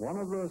 One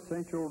of the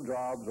essential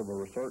jobs of a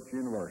research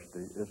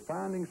university is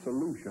finding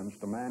solutions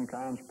to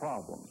mankind's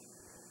problems.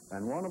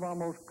 And one of our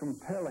most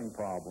compelling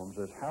problems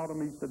is how to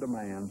meet the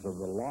demands of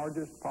the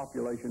largest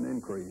population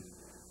increase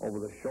over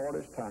the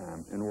shortest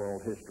time in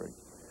world history.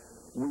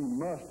 We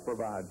must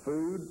provide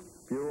food,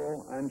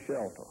 fuel, and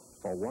shelter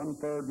for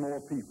 1/3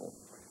 more people.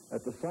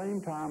 At the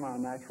same time, our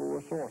natural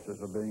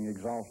resources are being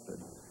exhausted.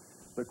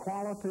 The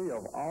quality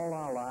of all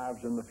our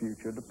lives in the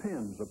future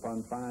depends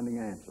upon finding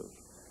answers.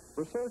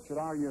 Research at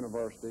our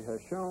university has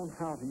shown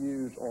how to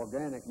use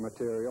organic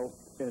material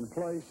in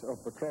place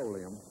of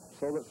petroleum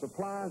so that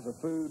supplies of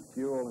food,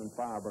 fuel, and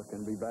fiber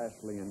can be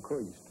vastly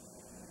increased.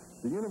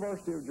 The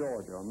University of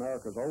Georgia,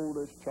 America's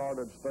oldest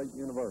chartered state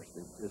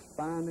university, is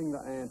finding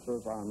the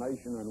answers our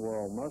nation and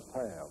world must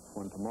have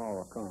when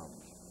tomorrow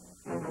comes.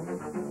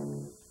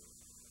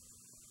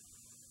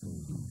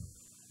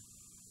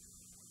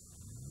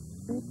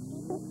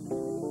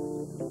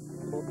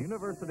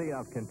 University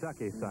of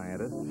Kentucky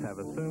scientists have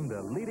assumed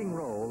a leading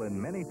role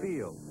in many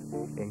fields,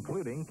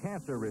 including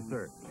cancer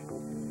research.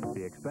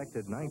 The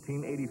expected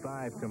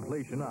 1985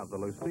 completion of the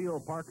Lucille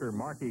Parker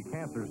Markey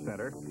Cancer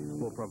Center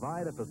will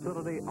provide a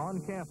facility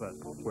on campus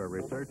where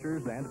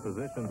researchers and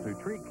physicians who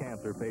treat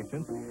cancer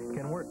patients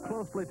can work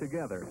closely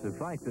together to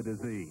fight the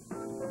disease.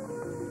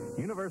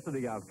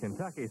 University of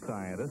Kentucky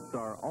scientists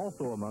are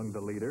also among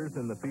the leaders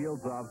in the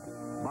fields of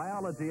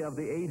biology of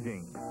the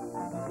aging,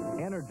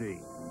 energy,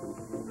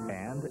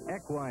 and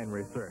equine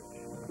research,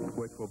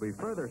 which will be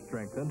further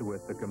strengthened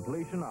with the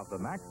completion of the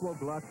Maxwell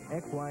Gluck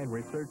Equine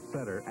Research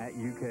Center at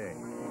UK.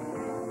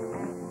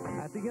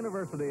 At the the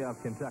University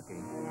of Kentucky,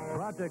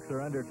 projects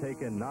are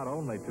undertaken not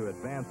only to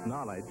advance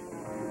knowledge,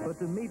 but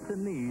to meet the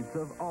needs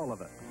of all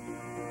of us.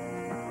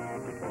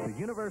 The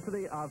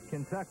University of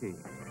Kentucky,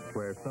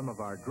 where some of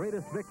our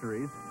greatest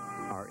victories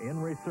are in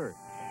research.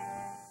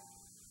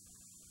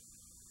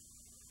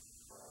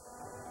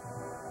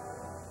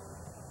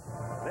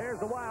 There's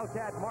the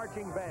Wildcat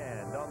Marching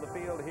Band on the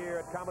field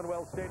here at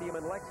Commonwealth Stadium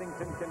in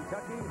Lexington,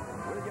 Kentucky.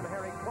 William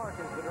Harry Clark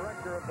is the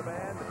director of the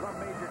band. The drum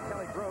major,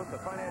 Kelly Groth, the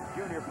finance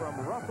junior from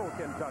Russell,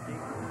 Kentucky.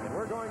 And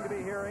we're going to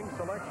be hearing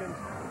selections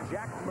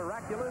Jack's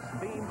Miraculous,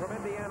 theme from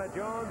Indiana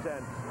Jones,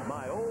 and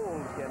My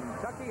Old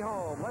Kentucky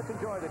Home. Let's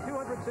enjoy the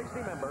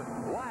 260-member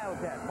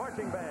Wildcat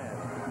Marching Band.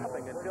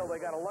 Nothing until they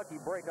got a lucky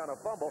break on a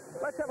fumble.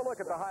 Let's have a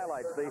look at the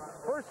highlights. The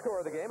first score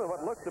of the game, and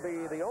what looked to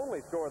be the only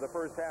score of the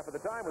first half of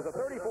the time, was a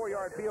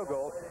 34-yard field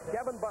goal.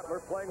 Kevin Butler,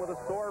 playing with a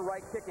sore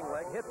right kicking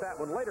leg, hit that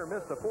one, later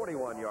missed a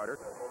 41-yarder.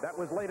 That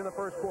was late in the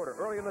first quarter.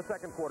 Early in the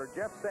second quarter,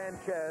 Jeff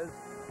Sanchez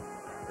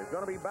is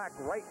going to be back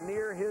right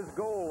near his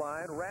goal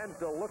line.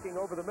 Ransdell looking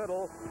over the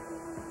middle,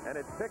 and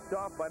it's picked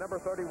off by number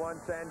 31,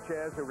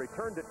 Sanchez, who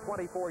returned it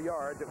 24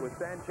 yards. It was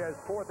Sanchez's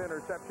fourth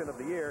interception of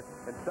the year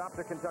and stopped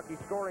a Kentucky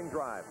scoring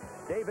drive.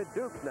 David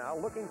Dukes now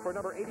looking for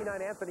number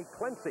 89, Anthony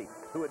Clancy,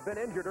 who had been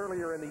injured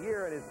earlier in the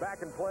year and is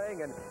back and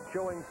playing and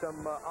showing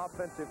some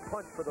offensive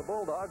punch for the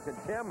Bulldogs. And,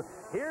 Tim,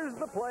 here's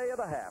the play of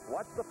the half.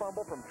 Watch the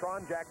fumble from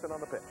Tron Jackson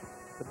on the pitch.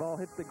 The ball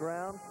hits the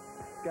ground.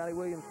 Scotty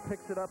Williams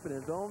picks it up in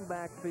his own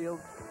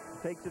backfield,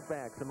 takes it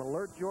back. Some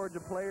alert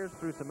Georgia players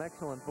threw some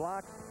excellent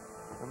blocks,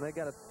 and they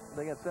got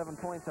 7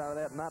 points out of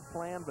that. Not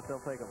planned, but they'll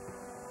take them.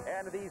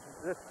 And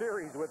this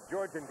series with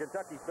Georgia and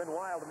Kentucky has been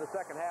wild in the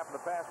second half of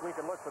the past week,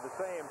 and look for the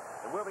same.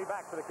 And we'll be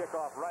back for the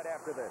kickoff right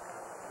after this.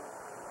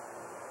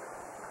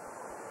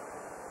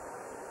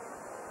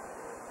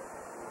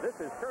 This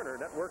is Turner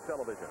Network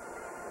Television.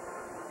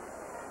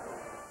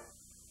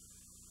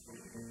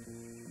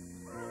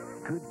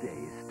 Good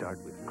days start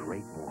with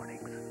great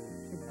mornings.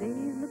 The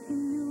day's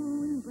looking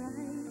new and bright,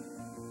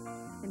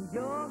 and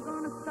you're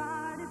gonna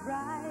start it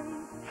right.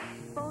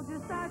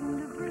 Folgers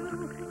starting to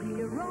brew,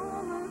 the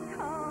aroma's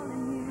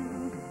calling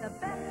you. The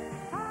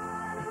best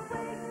part of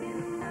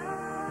waking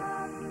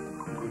up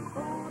is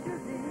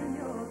Folgers in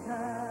your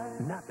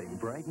cup. Nothing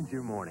brightens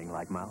your morning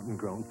like Mountain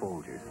Grown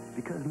Folgers,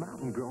 because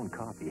Mountain Grown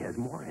coffee has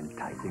more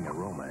enticing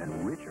aroma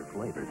and richer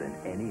flavor than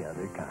any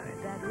other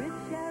kind. That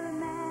rich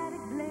aromatic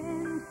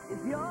blend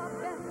is your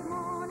best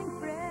morning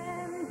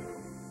friend.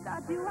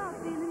 Starts you out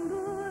feeling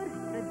good,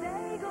 the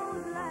day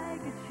goes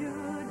like it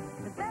should.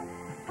 The best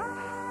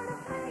part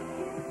of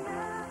waking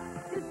up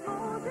is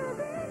Folgers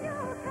in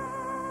your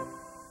cup.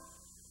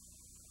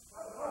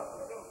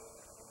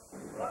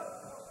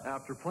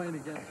 After playing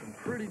against some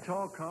pretty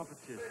tall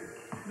competition,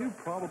 you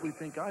probably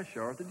think I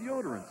shower at the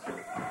deodorant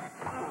soap.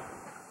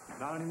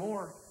 Not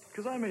anymore,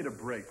 because I made a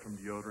break from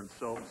deodorant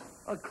soaps,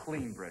 a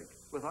clean break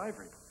with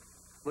Ivory.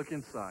 Look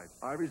inside.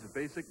 Ivory's a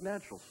basic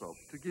natural soap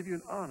to give you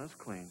an honest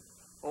clean.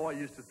 Oh, I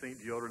used to think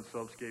deodorant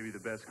soaps gave you the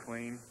best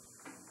clean.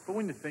 But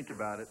when you think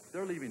about it,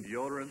 they're leaving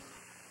deodorants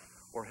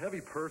or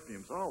heavy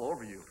perfumes all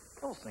over you.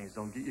 Those things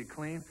don't get you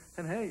clean.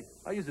 And hey,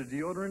 I use a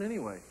deodorant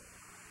anyway.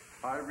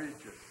 Ivory's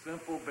just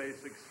simple,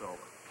 basic soap.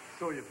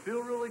 So you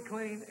feel really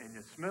clean and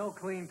you smell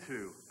clean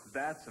too.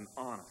 That's an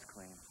honest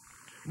clean.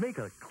 Make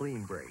a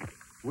clean break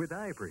with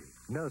Ivory.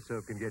 No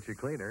soap can get you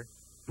cleaner,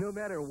 no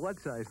matter what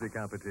size the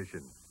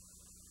competition.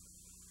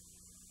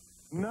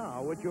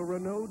 Now at your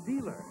Renault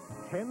dealer.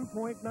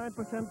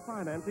 10.9%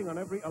 financing on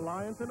every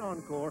Alliance and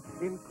Encore,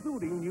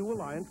 including new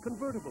Alliance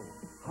convertible.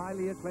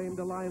 Highly acclaimed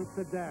Alliance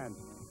sedan.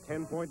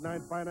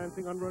 10.9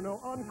 financing on Renault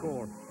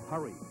Encore.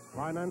 Hurry.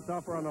 Finance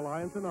offer on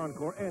Alliance and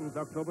Encore ends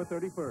October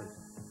 31st.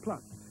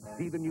 Plus,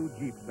 see the new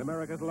Jeeps,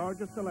 America's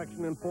largest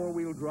selection in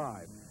four-wheel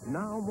drive.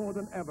 Now more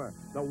than ever,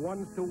 the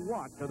ones to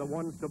watch are the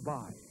ones to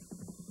buy.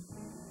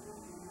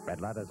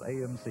 Atlanta's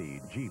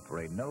AMC Jeep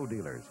Renault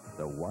dealers,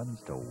 the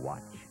ones to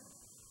watch.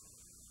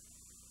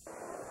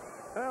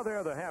 Well, there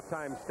are the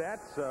halftime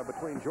stats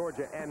between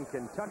Georgia and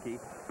Kentucky.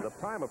 The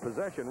time of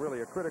possession, really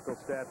a critical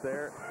stat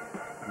there.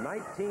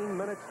 19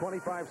 minutes,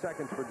 25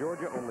 seconds for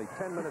Georgia, only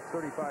 10 minutes,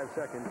 35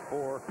 seconds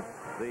for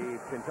the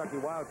Kentucky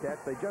Wildcats.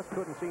 They just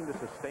couldn't seem to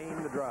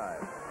sustain the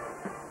drive.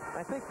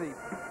 I think the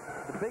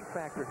big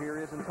factor here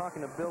is, in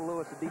talking to Bill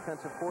Lewis, the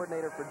defensive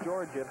coordinator for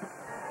Georgia,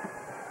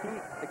 he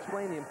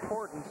explained the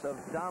importance of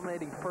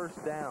dominating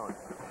first down.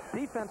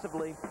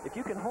 Defensively, if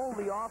you can hold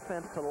the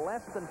offense to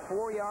less than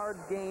 4 yards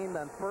gained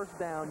on first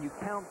down, you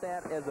count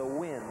that as a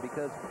win,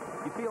 because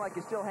you feel like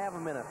you still have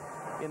them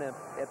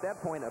at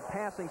that point, a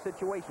passing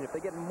situation. If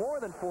they get more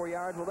than 4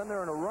 yards, well, then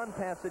they're in a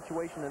run-pass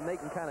situation, and they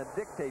can kind of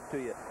dictate to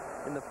you.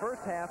 In the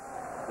first half,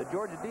 the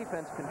Georgia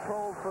defense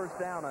controlled first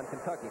down on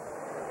Kentucky.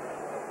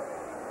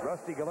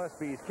 Rusty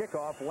Gillespie's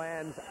kickoff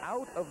lands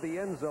out of the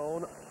end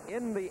zone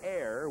in the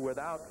air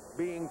without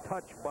being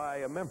touched by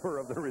a member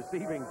of the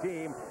receiving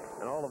team,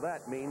 and all of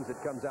that means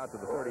it comes out to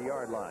the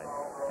 30-yard line.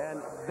 And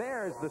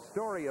there's the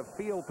story of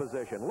field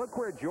position. Look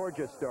where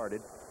Georgia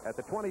started at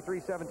the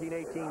 23-17,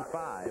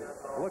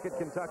 18-5. Look at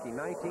Kentucky,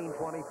 19,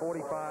 20,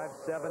 45,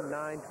 7,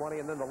 9, 20,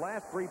 and then the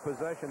last three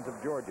possessions of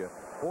Georgia,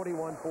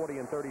 41, 40,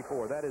 and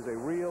 34. That is a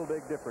real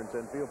big difference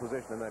in field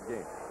position in that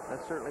game. That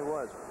certainly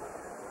was.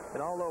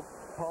 And although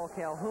Paul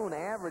Calhoun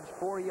averaged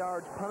 40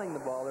 yards punting the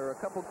ball, there are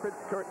a couple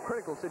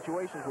critical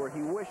situations where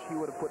he wished he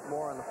would have put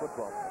more on the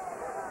football.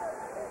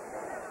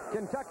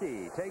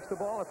 Kentucky takes the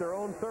ball at their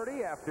own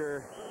 30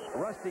 after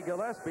Rusty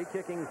Gillespie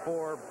kicking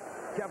for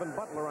Kevin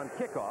Butler on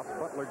kickoff.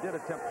 Butler did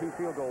attempt 2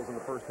 field goals in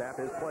the first half.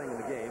 His playing in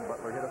the game.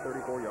 Butler hit a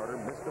 34-yarder,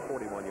 missed a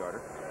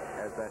 41-yarder,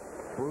 has that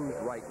bruised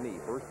right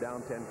knee. First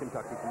down 10,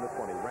 Kentucky from the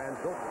 20.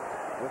 Ransdell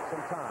with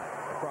some time.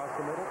 Across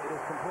the middle, it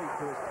is complete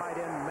to his tight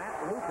end, Matt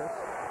Lucas,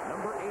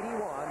 number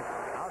 81,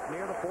 out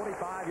near the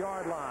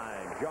 45-yard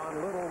line. John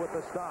Little with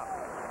the stop.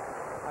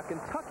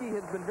 Kentucky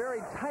has been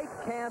very tight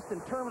cast in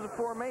terms of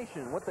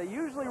formation. What they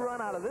usually run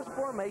out of this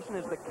formation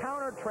is the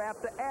counter trap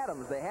to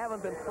Adams. They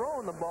haven't been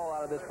throwing the ball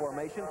out of this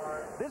formation.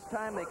 This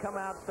time they come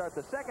out, start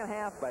the second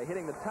half by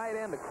hitting the tight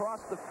end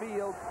across the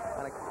field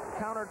on a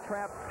counter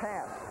trap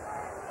pass.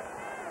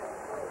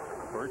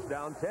 First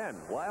down 10.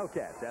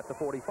 Wildcats at the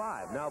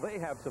 45. Now they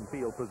have some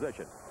field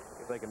position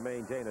if they can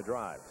maintain a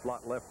drive.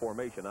 Slot left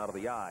formation out of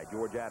the eye.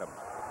 George Adams.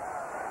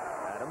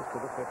 Adams to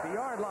the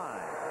 50-yard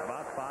line.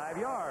 About 5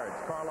 yards.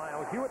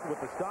 Carlisle Hewitt with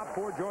the stop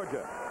for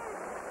Georgia.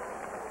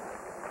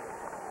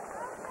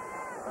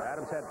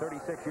 Adams had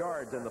 36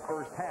 yards in the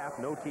first half.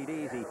 No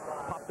TDs. He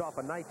popped off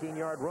a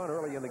 19-yard run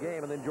early in the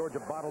game, and then Georgia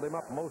bottled him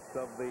up most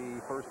of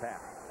the first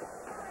half.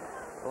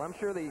 Well, I'm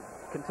sure the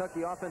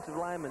Kentucky offensive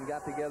linemen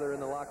got together in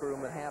the locker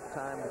room at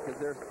halftime because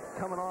they're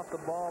coming off the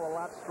ball a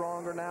lot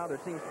stronger now. There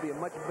seems to be a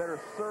much better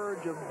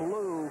surge of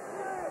blue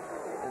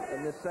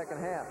in this second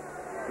half.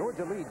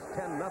 Georgia leads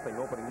 10-0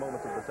 opening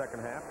moments of the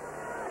second half.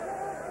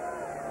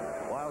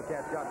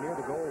 Wildcats got near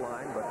the goal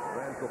line, but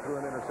Ransdell threw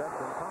an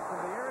interception. Popped in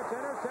the air. It's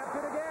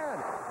intercepted again.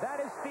 That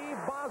is Steve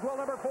Boswell,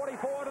 number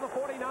 44, to the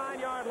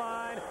 49-yard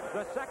line.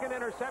 The second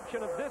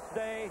interception of this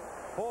day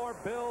for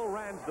Bill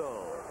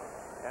Ransdell.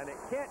 And it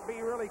can't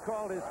be really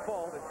called his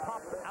fault. It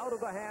popped out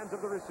of the hands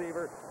of the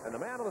receiver. And the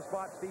man on the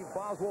spot, Steve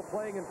Boswell,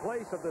 playing in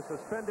place of the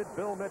suspended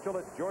Bill Mitchell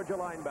at Georgia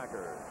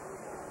linebacker.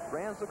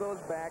 Ransdell goes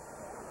back,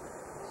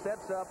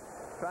 sets up,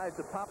 tries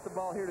to pop the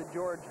ball here to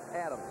George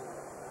Adams.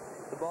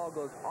 The ball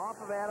goes off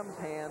of Adams'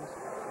 hands,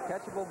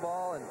 catchable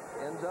ball, and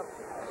ends up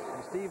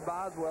in Steve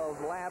Boswell's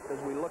lap as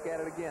we look at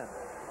it again.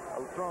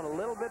 Thrown a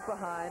little bit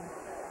behind,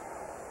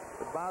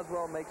 but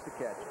Boswell makes the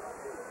catch.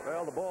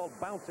 Well, the ball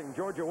bouncing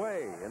Georgia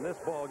way in this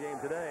ball game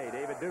today.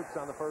 David Dukes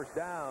on the first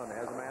down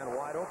has a man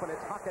wide open.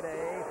 It's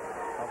Hockaday.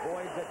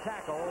 Avoids a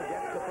tackle,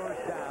 gets the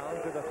first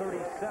down to the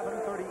 37,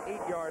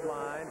 38-yard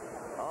line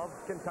of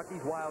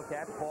Kentucky's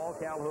Wildcats. Paul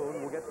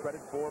Calhoun will get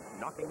credit for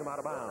knocking them out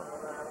of bounds.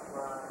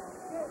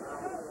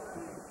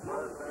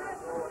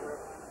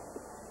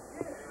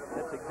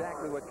 That's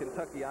exactly what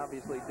Kentucky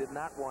obviously did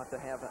not want to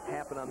have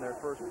happen on their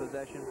first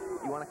possession.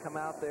 You want to come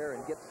out there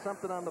and get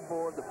something on the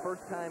board the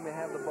first time you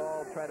have the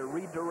ball, try to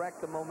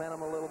redirect the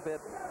momentum a little bit.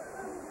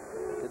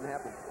 Didn't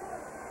happen.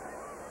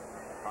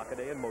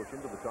 Hockaday in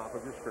motion to the top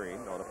of your screen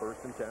on a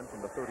 1st and 10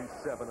 from the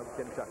 37 of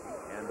Kentucky.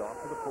 And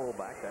off to the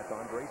fullback. That's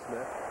Andre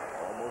Smith.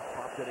 Almost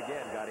popped it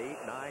again. Got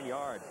 8-9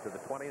 yards to the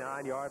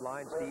 29-yard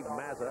line. Steve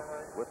Mazza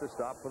with the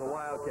stop for the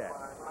Wildcats.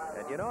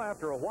 And you know,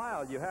 after a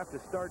while, you have to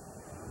start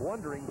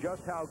wondering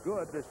just how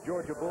good this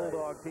Georgia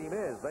Bulldog team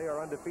is. They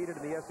are undefeated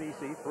in the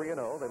SEC,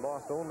 3-0. They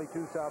lost only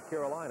to South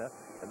Carolina,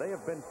 and they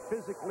have been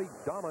physically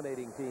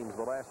dominating teams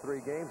the last 3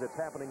 games. It's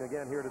happening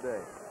again here today.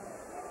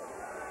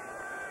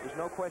 There's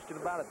no question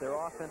about it. Their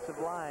offensive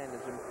line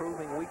is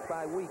improving week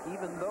by week,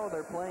 even though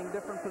they're playing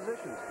different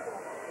positions.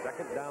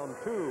 Second down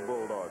 2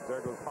 Bulldogs. There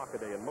goes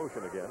Hockaday in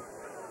motion again.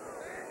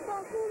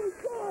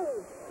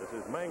 This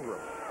is Mangrum.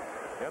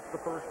 Gets the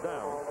first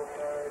down.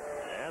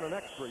 And an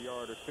extra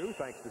yard or 2,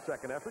 thanks to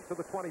second effort, to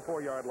the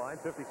 24-yard line.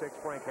 56,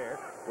 Frank Hare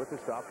with the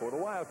stop for the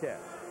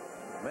Wildcats.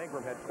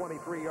 Mangrum had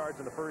 23 yards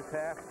in the first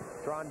half.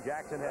 Tron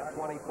Jackson had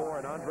 24,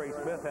 and Andre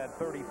Smith had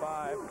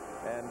 35.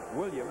 And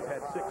Williams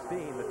had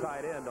 16, the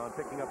tight end, on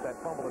picking up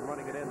that fumble and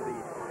running it into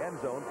the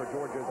end zone for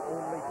Georgia's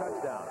only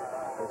touchdown.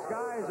 The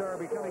skies are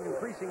becoming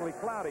increasingly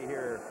cloudy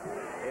here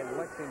in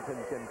Lexington,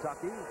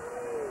 Kentucky.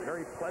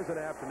 Very pleasant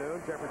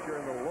afternoon. Temperature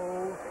in the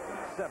low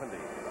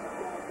 70s.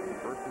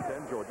 1st and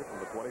 10, Georgia from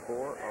the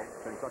 24 of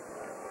Kentucky.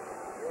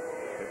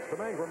 It's to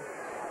Mangrum.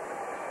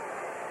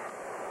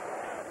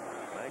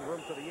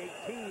 Mangrum to the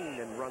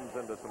 18 and runs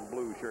into some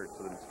blue shirts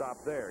and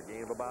stopped there.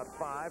 Gain of about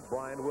 5.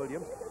 Brian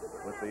Williams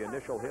with the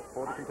initial hit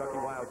for the Kentucky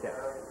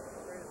Wildcats.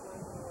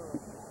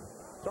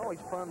 It's always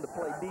fun to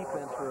play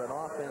defense for an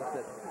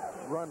offense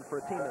for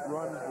a team that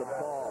runs the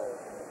ball.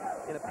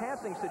 In a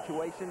passing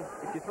situation,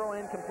 if you throw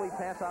an incomplete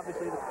pass,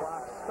 obviously the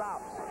clock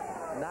stops.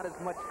 Not as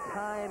much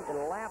time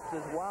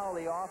elapses while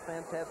the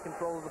offense has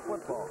control of the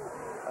football.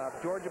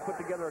 Georgia put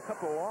together a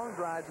couple of long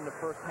drives in the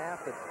first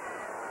half that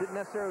Didn't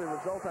necessarily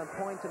result on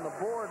points in the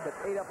board, but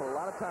ate up a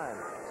lot of time.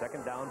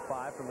 Second down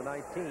 5 from the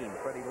 19.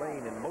 Freddie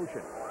Lane in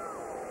motion.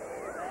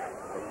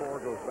 The 4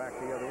 goes back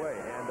the other way.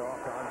 Hand off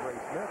to Andre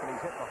Smith, and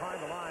he's hit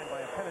behind the line by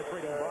a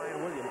penetrating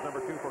Brian Williams,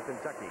 number 2 for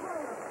Kentucky.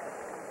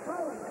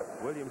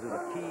 Williams is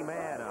a key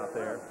man out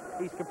there.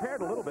 He's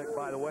compared a little bit,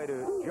 by the way,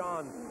 to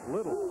John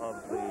Little of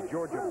the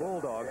Georgia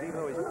Bulldogs. Even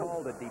though he's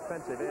called a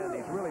defensive end,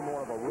 he's really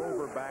more of a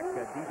rover back,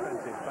 a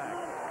defensive back.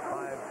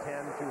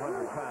 5'10",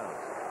 200 pounds.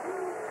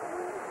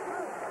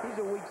 He's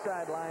a weak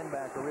side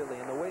linebacker, really,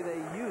 and the way they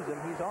use him,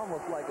 he's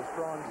almost like a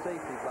strong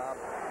safety, Bob.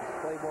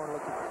 Claiborne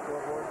looks at the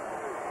scoreboard.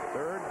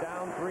 Third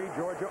down 3,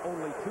 Georgia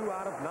only 2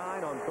 out of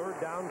 9 on third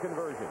down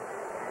conversion.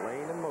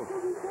 Lane in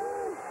motion.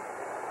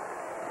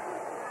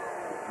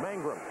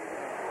 Mangrum,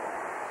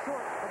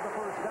 short of the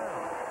first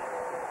down.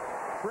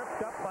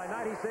 Tripped up by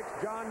 96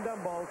 John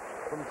Dumbo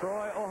from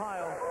Troy,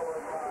 Ohio.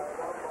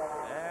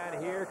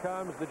 And here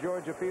comes the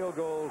Georgia field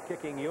goal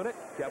kicking unit.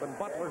 Kevin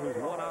Butler, who's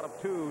 1 out of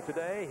 2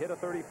 today, hit a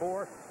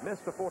 34,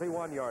 missed a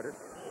 41-yarder.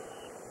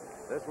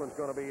 This one's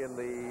going to be in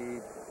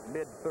the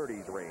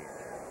mid-30s range.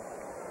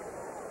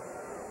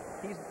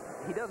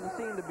 He doesn't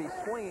seem to be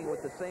swinging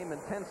with the same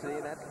intensity,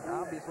 and that's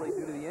obviously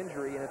due to the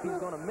injury. And if he's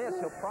going to miss,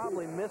 he'll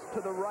probably miss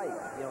to the right.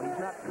 You know, he's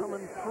not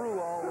coming through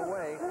all the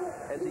way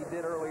as he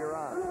did earlier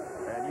on.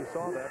 And you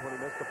saw that when he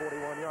missed the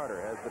 41-yarder.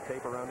 Has the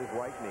tape around his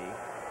right knee.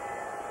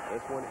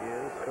 This one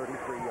is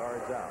 33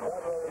 yards out.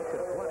 Hits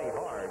it plenty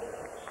hard.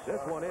 This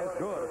one is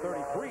good, a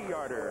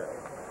 33-yarder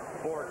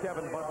for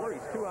Kevin Butler.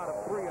 He's 2 out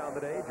of 3 on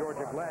the day.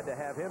 Georgia glad to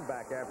have him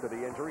back after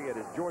the injury. It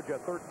is Georgia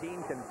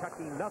 13,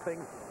 Kentucky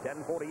nothing.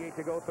 10:48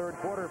 to go, third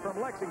quarter from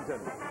Lexington.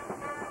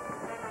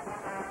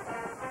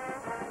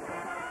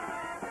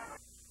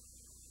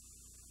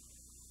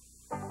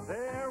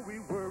 There we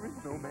were in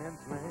no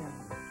man's land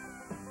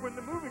when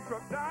the moving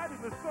truck died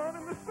in the sun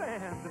and the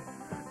sand.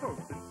 So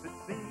since it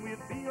seemed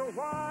we'd be a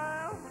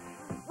while,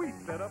 we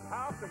set up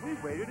house and we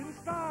waited in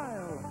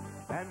style.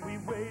 And we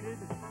waited,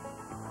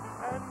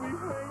 and we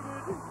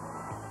waited,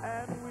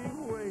 and we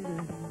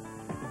waited.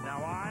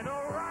 Now I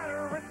know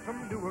Ryder and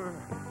some newer.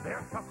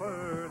 They're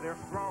tougher, they're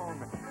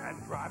strong, and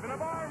driving a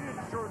bargain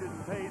sure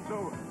didn't pay.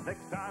 So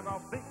next time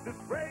I'll think this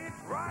way,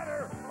 it's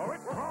Ryder or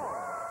it's wrong.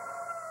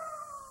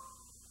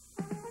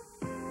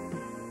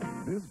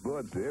 This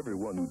bud's to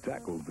everyone who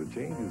tackles the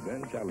changes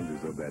and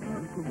challenges of that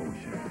new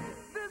promotion.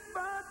 This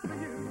bud's for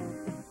you.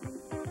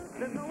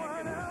 There's no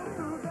one else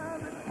who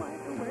does it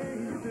quite the way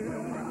you do.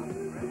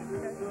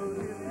 So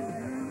this is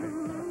you.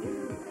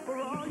 For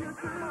all your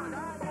time,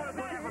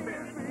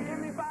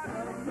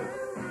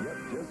 Yep,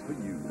 just for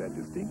you, that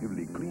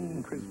distinctively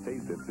clean, crisp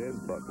taste that says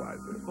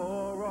Budweiser.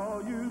 For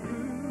all you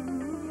do.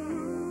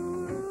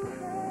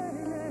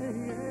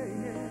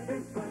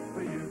 This bud's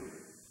for you.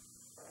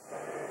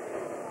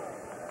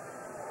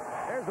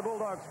 There's the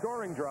Bulldogs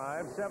scoring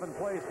drive. 7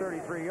 plays,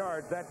 33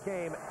 yards. That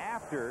came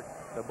after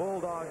the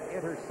Bulldog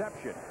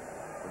interception.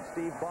 And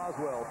Steve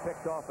Boswell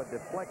picked off a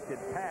deflected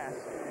pass.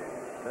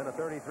 Then a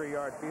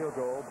 33-yard field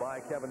goal by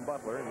Kevin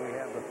Butler. And we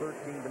have the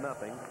 13-0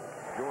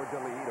 Georgia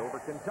lead over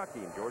Kentucky.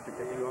 And Georgia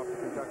kicking off to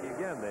Kentucky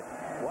again. The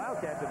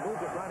Wildcats have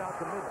moved it right out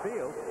to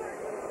midfield.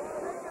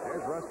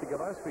 There's Rusty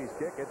Gillespie's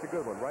kick. It's a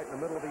good one. Right in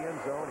the middle of the end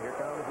zone. Here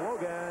comes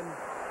Logan.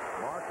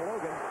 Mark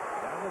Logan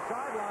down the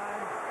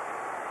sideline.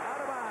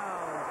 Out of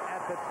bounds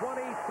at the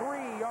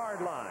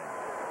 23-yard line.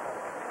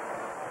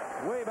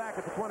 Way back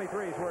at the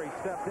 23 is where he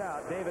stepped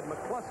out. David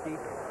McCluskey,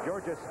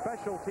 Georgia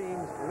special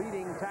teams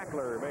leading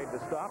tackler, made the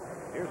stop.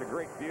 Here's a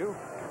great view.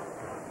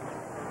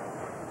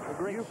 A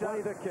great you shot.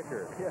 play the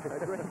kicker. Yeah,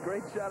 a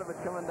great shot of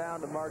it coming down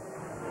to Mark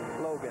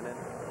Logan. And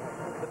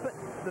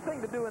the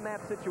thing to do in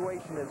that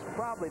situation is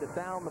probably to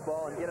down the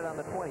ball and get it on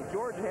the 20.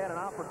 Georgia had an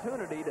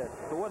opportunity to,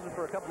 if it wasn't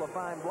for a couple of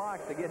fine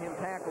blocks, to get him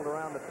tackled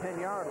around the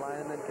 10-yard line,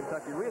 and then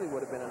Kentucky really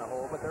would have been in a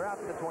hole, but they're out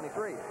to the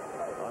 23.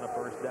 On a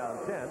first down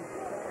 10.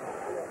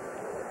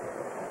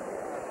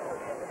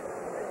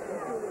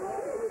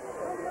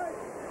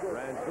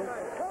 Ransdell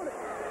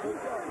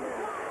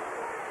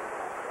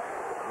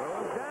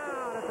goes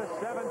down at the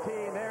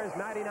 17. There's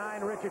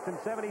 99 Richardson,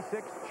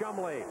 76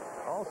 Chumley.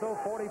 Also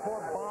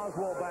 44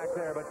 Boswell back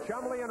there. But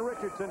Chumley and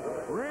Richardson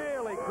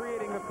really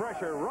creating the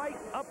pressure right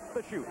up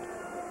the chute.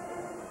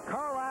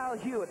 Carlisle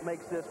Hewitt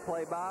makes this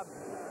play, Bob.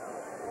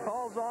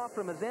 Calls off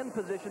from his end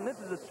position. This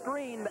is a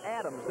screen to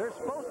Adams. They're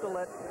supposed to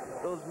let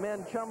those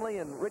men, Chumley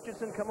and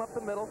Richardson, come up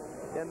the middle,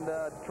 and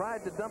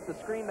tried to dump the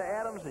screen to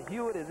Adams.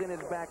 Hewitt is in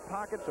his back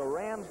pocket, so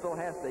Ransdell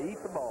has to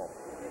eat the ball.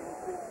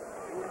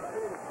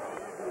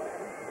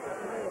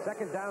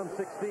 Second down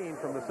 16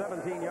 from the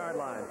 17-yard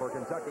line for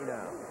Kentucky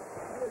now.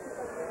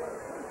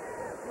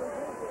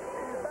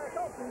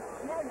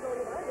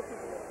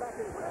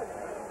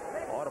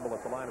 Audible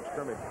at the line of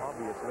scrimmage,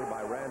 obviously,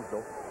 by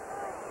Ransdell.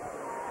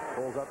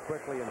 Pulls up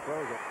quickly and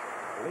throws it.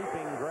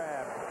 Leaping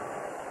grab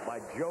by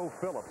Joe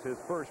Phillips, his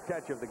first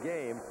catch of the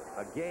game.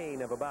 A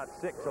gain of about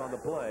 6 on the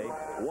play.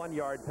 1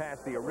 yard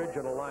past the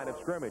original line of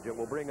scrimmage. It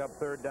will bring up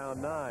 3rd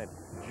down 9.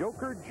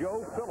 Joker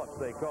Joe Phillips,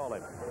 they call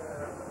him.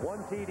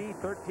 1 TD,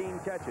 13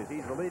 catches.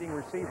 He's the leading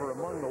receiver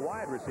among the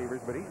wide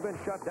receivers, but he's been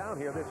shut down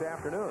here this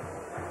afternoon.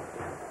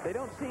 They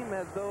don't seem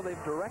as though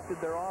they've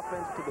directed their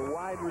offense to the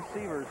wide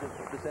receivers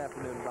this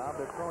afternoon, Bob.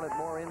 They're throwing it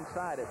more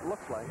inside, it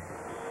looks like.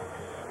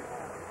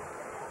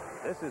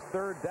 This is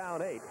 3rd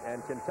down 8,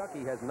 and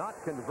Kentucky has not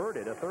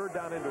converted a 3rd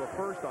down into a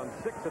first on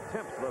 6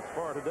 attempts thus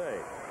far today.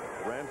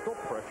 Ransdell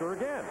pressure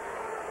again.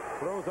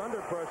 Throws under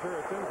pressure.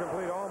 It's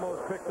incomplete,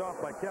 almost picked off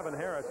by Kevin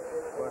Harris.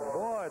 But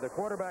boy, the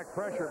quarterback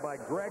pressure by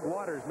Greg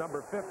Waters,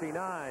 number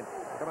 59,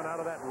 coming out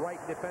of that right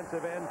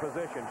defensive end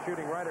position,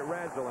 shooting right at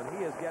Ransdell, and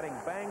he is getting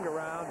banged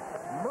around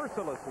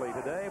mercilessly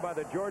today by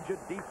the Georgia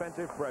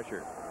defensive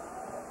pressure.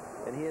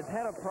 And he has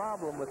had a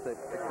problem with the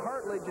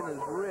cartilage in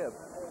his rib.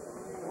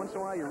 Once in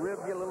a while, your rib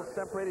get a little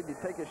separated. You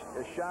take a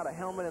shot, a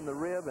helmet in the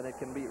rib, and it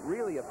can be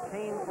really a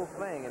painful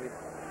thing. And it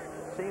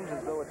seems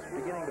as though it's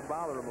beginning to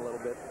bother him a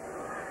little bit.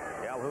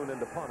 Calhoun in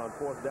the punt on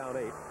 4th down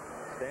 8.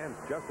 Stands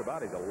just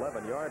about his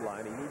 11-yard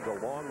line. He needs a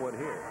long one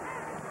here.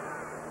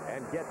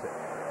 And gets it.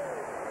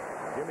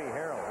 Jimmy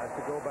Harrell has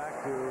to go back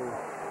to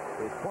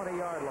his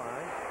 20-yard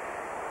line.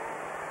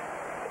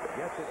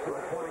 Gets it to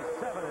the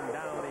 27, and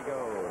down he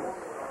goes.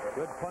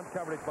 Good punt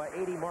coverage by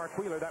 80 Mark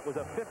Wheeler. That was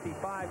a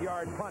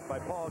 55-yard punt by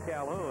Paul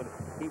Calhoun.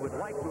 He would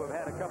like to have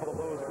had a couple of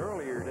those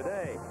earlier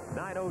today.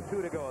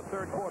 9:02 to go,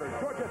 3rd quarter.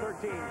 Georgia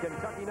 13,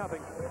 Kentucky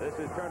nothing. This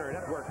is Turner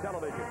Network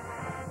Television.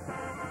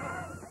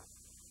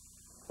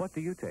 What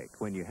do you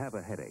take when you have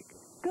a headache?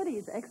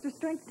 Goodies Extra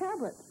Strength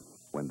tablets.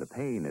 When the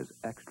pain is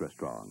extra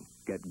strong,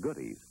 get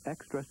Goodies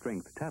Extra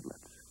Strength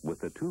tablets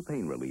with the 2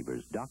 pain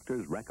relievers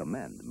doctors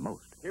recommend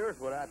most. Here's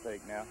what I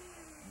take now.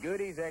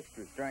 Goodies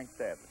Extra Strength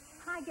tablets.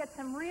 I get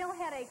some real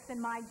headaches in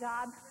my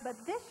job, but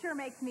this sure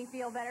makes me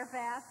feel better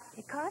fast.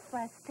 It costs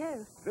less,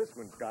 too. This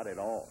one's got it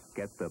all.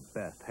 Get the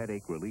best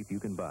headache relief you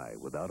can buy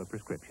without a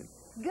prescription.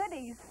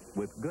 Goodies.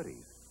 With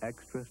Goodies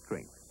Extra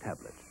Strength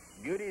tablets.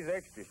 Goodies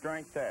Extra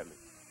Strength tablets.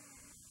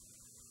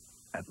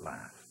 At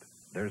last,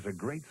 there's a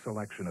great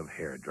selection of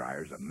hair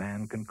dryers a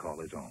man can call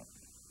his own.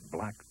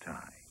 Black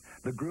Tie,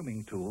 the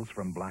grooming tools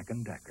from Black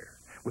 & Decker,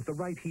 with the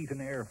right heat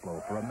and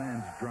airflow for a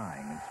man's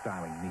drying and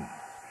styling needs.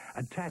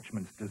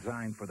 Attachments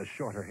designed for the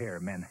shorter hair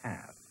men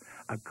have.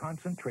 A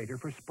concentrator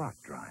for spot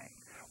drying.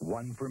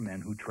 One for men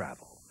who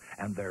travel.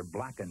 And they're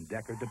Black &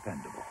 Decker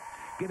dependable.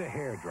 Get a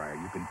hair dryer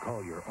you can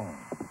call your own.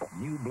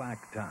 New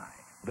Black Tie,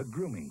 the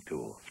grooming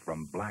tools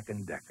from Black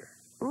 & Decker.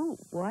 Ooh,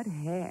 what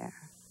hair.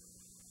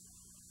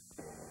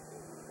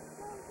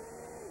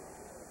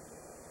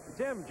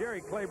 Tim,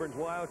 Jerry Claiborne's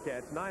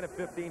Wildcats, 9 of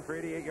 15 for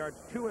 88 yards,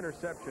 2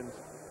 interceptions.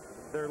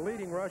 Their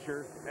leading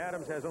rusher,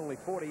 Adams, has only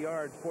 40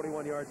 yards,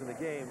 41 yards in the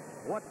game.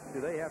 What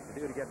do they have to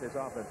do to get this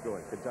offense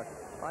going, Kentucky?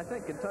 I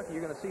think Kentucky,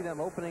 you're going to see them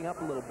opening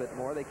up a little bit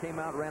more. They came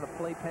out, ran a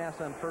play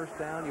pass on 1st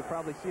down. You'll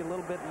probably see a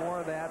little bit more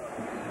of that.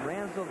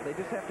 Ransdell, they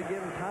just have to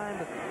give him time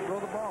to throw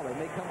the ball. They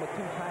may come with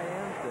 2 tight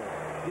ends to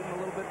give him a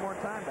little bit more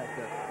time back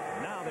there.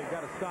 Now they've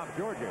got to stop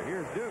Georgia.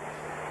 Here's Dukes.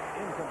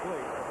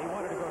 Incomplete. He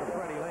wanted to go to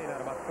Freddie Lane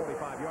at about the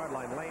 45-yard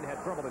line. Lane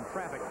had trouble in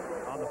traffic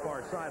on the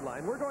far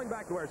sideline. We're going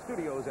back to our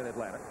studios in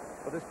Atlanta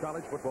for this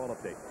college football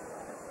update.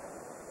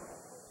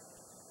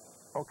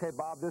 Okay,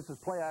 Bob, this is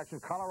play action.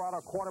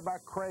 Colorado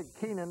quarterback Craig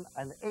Keenan,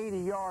 an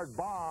 80-yard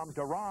bomb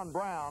to Ron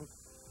Brown.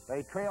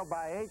 They trailed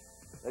by 8.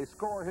 They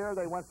score here.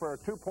 They went for a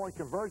 2-point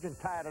conversion,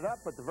 tied it up,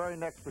 but the very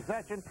next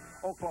possession,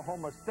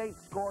 Oklahoma State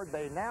scored.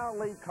 They now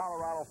lead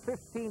Colorado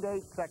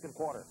 15-8 2nd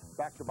quarter.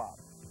 Back to Bob.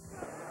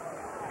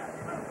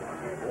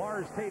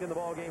 Lars Tate in the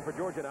ball game for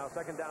Georgia now.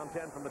 2nd down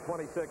 10 from the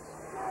 26.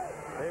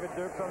 David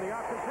Dukes on the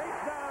option.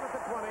 Tate's down at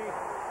the 20.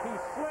 He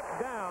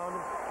slipped down,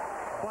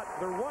 but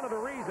one of the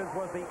reasons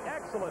was the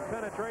excellent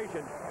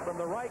penetration from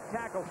the right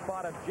tackle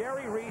spot of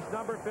Jerry Reese,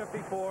 number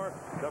 54,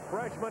 the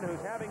freshman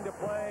who's having to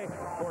play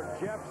for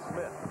Jeff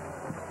Smith.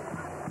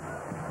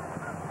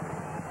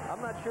 I'm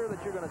not sure that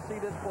you're going to see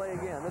this play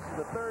again. This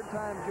is the 3rd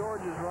time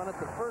Georgia's run it.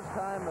 The first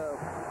time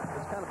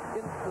it's kind of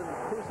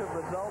inconclusive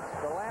results.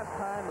 The last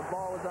time the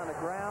ball was on the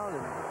ground,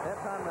 and that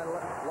time they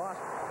lost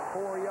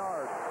 4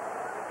 yards.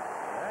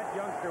 That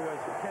youngster was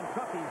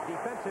Kentucky's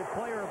defensive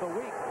player of the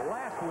week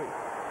last week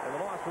in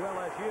the loss to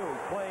LSU.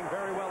 He's playing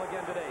very well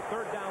again today.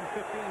 3rd down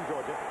 15,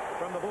 Georgia,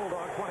 from the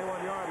Bulldog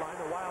 21-yard line.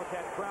 The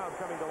Wildcat crowd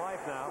coming to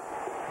life now.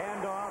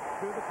 Handoff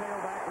to the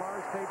tailback.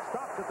 Lars Tate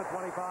stops at the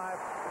 25.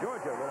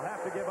 Georgia will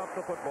have to give up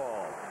the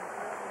football.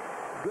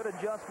 Good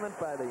adjustment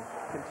by the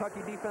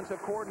Kentucky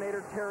defensive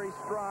coordinator, Terry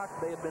Strock.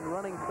 They had been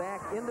running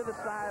back into the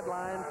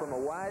sideline from a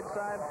wide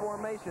side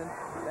formation.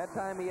 That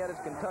time he had his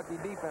Kentucky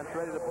defense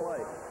ready to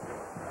play.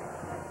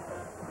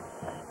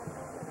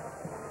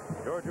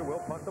 Georgia will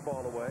punt the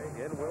ball away.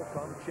 In will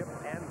come Chip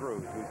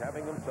Andrews, who's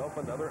having himself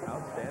another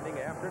outstanding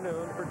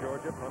afternoon for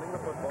Georgia, punting the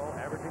football,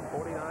 averaging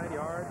 49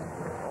 yards,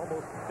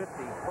 almost 50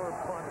 per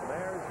punt.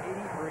 There's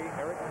 83,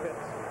 Eric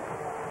Pitts.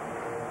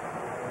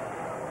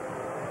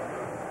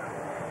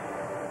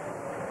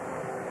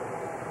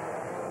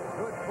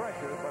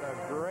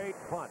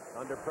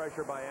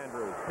 pressure by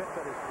Andrews. Pitts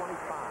at his 25.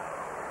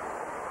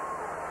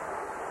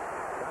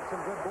 Got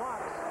some good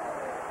blocks.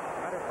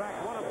 Matter of fact,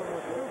 one of them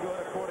was too good,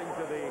 according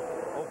to the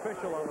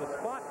official on the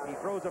spot. He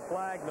throws a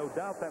flag. No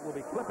doubt that will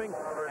be clipping.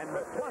 And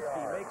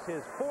McCluskey makes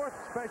his 4th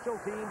special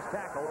teams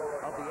tackle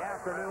of the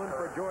afternoon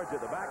for Georgia.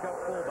 The backup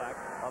fullback.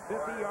 A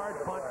 50-yard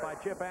punt by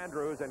Chip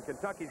Andrews, and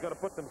Kentucky's going to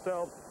put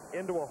themselves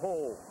into a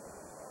hole.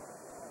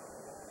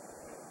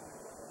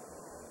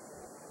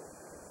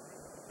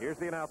 Here's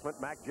the announcement.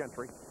 Mac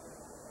Gentry.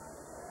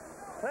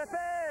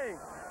 Clipping!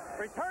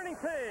 Returning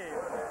team!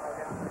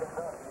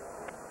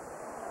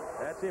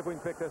 Let's see if we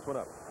can pick this one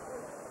up.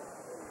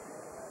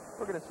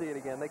 We're going to see it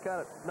again. They got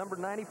it. Number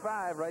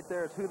 95 right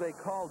there is who they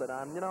called it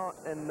on. You know,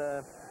 and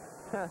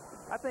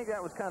I think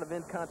that was kind of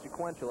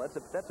inconsequential.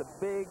 That's a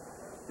big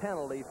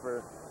penalty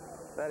for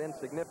that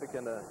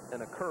insignificant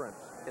an occurrence,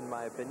 in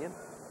my opinion.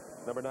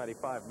 Number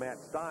 95, Matt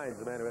Steins,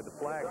 the man who had the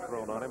flag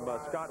thrown on him.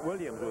 Scott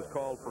Williams was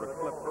called for a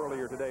clip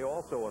earlier today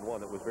also on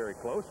one that was very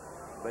close.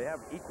 They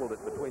have equaled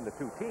it between the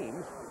two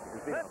teams.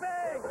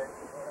 Clipping!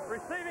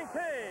 Receiving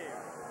team!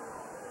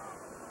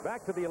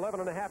 Back to the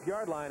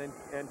 11.5-yard line,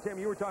 and Tim,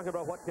 you were talking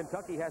about what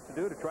Kentucky has to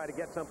do to try to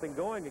get something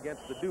going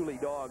against the Dooley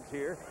Dogs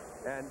here,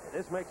 and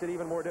this makes it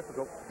even more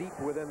difficult deep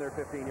within their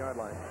 15-yard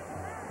line.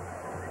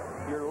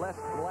 You're less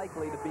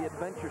likely to be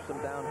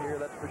adventuresome down here,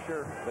 that's for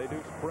sure. They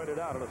do spread it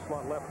out in a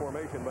slot left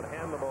formation, but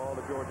hand the ball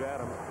to George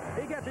Adams.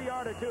 He gets a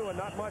yard or two and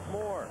not much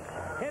more.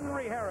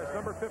 Henry Harris,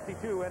 number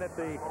 52, in at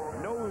the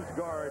nose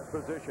guard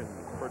position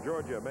for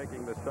Georgia,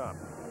 making the stop.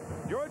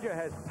 Georgia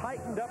has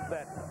tightened up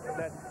that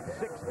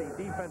 60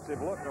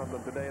 defensive look on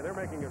them today. They're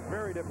making it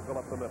very difficult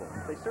up the middle.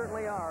 They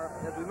certainly are.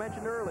 As we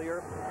mentioned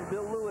earlier,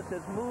 Bill Lewis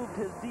has moved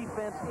his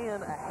defense in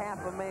a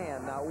half a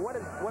man. Now, what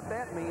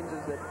that means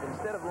is that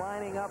instead of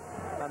lining up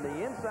on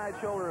the inside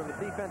shoulder of the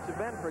defensive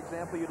end, for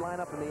example, you'd line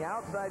up on the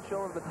outside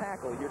shoulder of the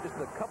tackle. You're just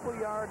a couple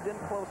yards in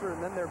closer,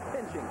 and then they're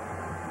pinching.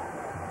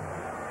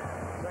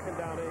 Second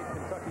down 8.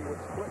 Kentucky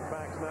with split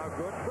backs now.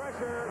 Good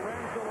pressure.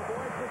 Ramsdell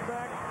avoids the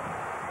sack.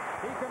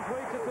 He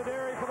completes it to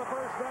Derry for the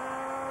first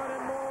down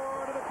and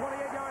more to the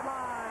 28-yard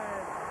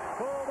line.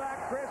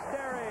 Fullback Chris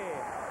Derry.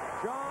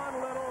 John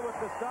Little with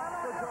the stop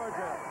for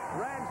Georgia.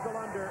 Ramsdell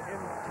under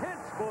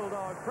intense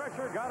Bulldog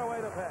pressure. Got away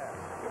the pass.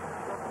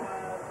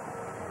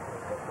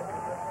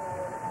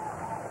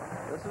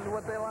 This is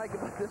what they like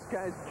about this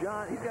guy's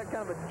John. He's got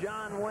kind of a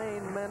John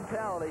Wayne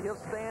mentality. He'll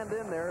stand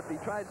in there. If he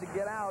tries to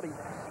get out, he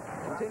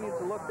continues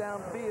to look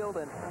downfield,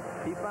 and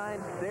he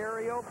finds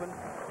Derry open.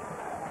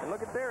 And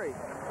look at Derry.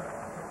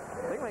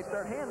 They may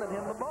start handing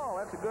him the ball.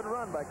 That's a good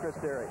run by Chris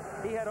Derry.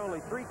 He had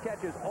only 3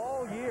 catches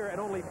all year and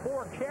only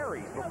 4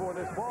 carries before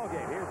this ball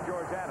game. Here's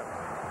George Adams.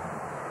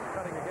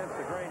 Cutting against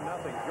the grain,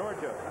 nothing.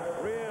 Georgia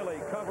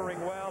really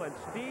covering well, and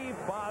Steve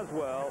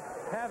Boswell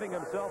having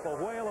himself a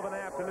whale of an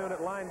afternoon at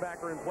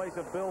linebacker in place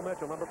of Bill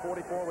Mitchell, number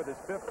 44, with his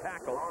 5th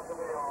tackle.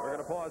 We're going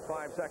to pause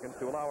 5 seconds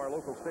to allow our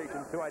local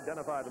stations to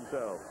identify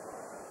themselves.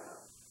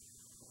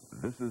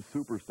 This is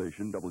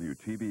Superstation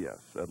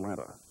WTBS,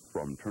 Atlanta,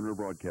 from Turner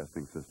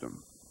Broadcasting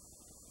System.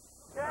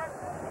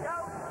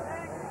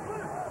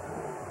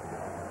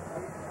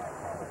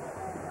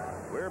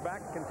 We're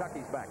back.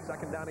 Kentucky's back.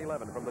 Second down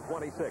 11 from the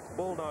 26.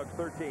 Bulldogs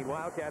 13.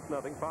 Wildcats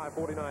nothing.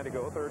 5:49 to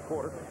go. Third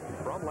quarter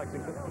from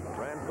Lexington.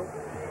 Ramsdell.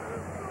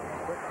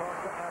 Quick toss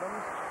to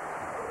Adams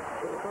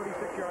to the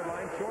 36-yard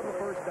line. Short of the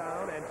first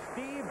down. And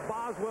Steve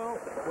Boswell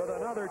with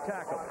another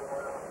tackle.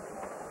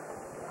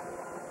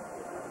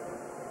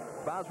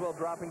 Boswell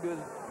dropping to his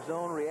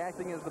zone,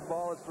 reacting as the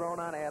ball is thrown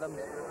on Adams.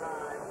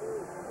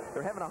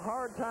 They're having a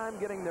hard time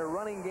getting their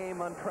running game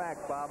on track,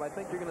 Bob. I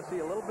think you're going to see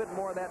a little bit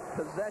more of that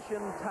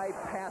possession-type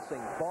passing,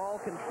 ball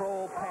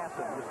control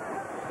passing.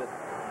 Just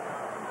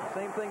the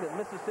same thing that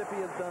Mississippi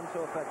has done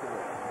so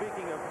effectively.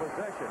 Speaking of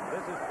possession,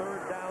 this is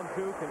 3rd down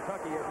 2.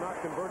 Kentucky has not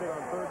converted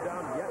on 3rd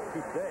down yet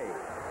today.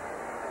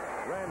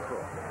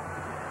 Ramsdell.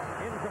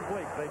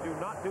 Incomplete. They do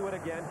not do it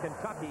again.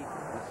 Kentucky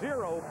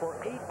 0 for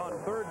 8 on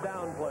 3rd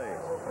down plays.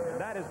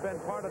 And that has been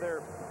part of the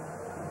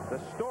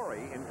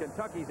story in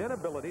Kentucky's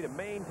inability to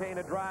maintain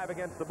a drive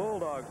against the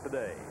Bulldogs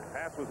today.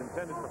 Pass was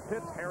intended for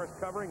Pitts, Harris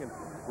covering, and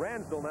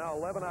Ramsdell now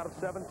 11 out of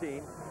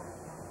 17.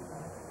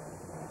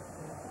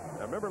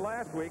 Now remember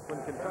last week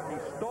when Kentucky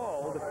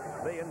stalled,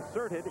 they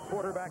inserted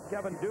quarterback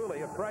Kevin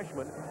Dooley, a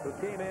freshman, who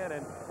came in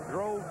and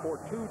drove for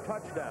 2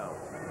 touchdowns.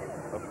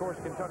 Of course,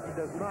 Kentucky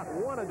does not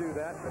want to do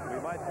that, but we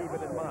might keep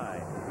it in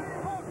mind.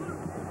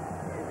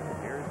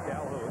 Here's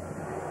Calhoun.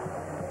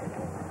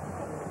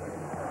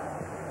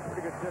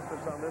 Pretty good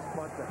distance on this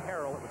punt to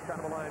Harrell. It was kind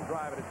of a line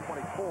drive at his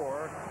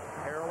 24.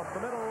 Harrell up the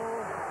middle.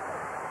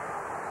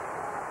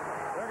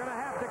 They're going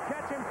to have to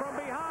catch him from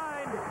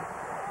behind.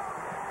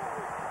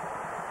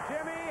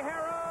 Jimmy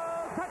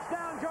Harrell,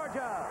 touchdown,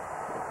 Georgia.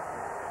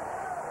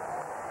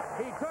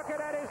 He took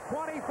it at his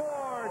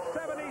 24,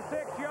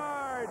 76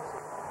 yards.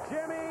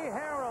 Jimmy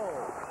Harrell.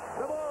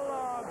 The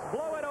Bulldogs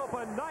blow it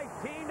open,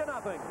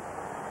 19-0.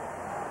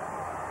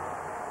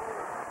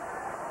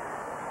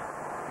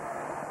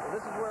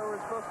 This is where we're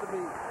supposed to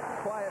be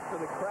quiet for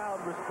the crowd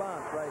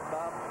response, right,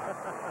 Bob?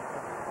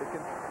 The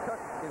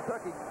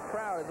Kentucky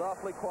crowd is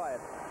awfully quiet.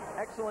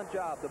 Excellent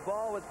job. The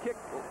ball was kicked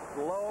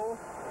low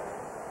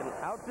and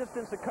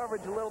outdistanced the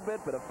coverage a little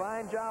bit, but a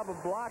fine job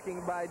of blocking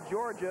by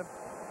Georgia.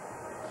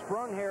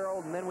 Sprung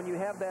Harold, and then when you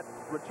have that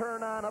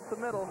return on up the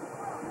middle,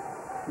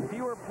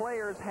 fewer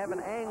players have an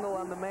angle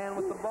on the man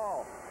with the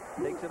ball.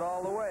 Takes it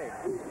all the way.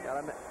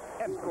 Got an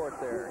escort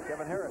there,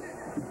 Kevin Harris.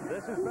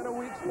 This has been a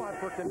weak spot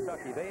for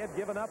Kentucky. They had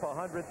given up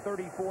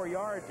 134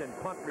 yards in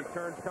punt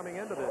returns coming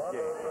into this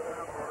game.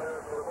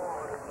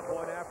 The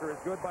point after is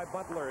good by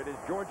Butler. It is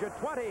Georgia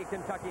 20,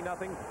 Kentucky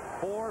nothing.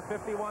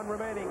 4:51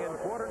 remaining in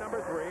quarter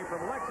number 3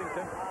 from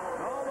Lexington.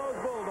 All those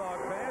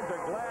Bulldog fans are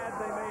glad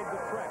they made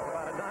the trek,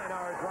 about a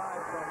 9-hour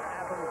drive from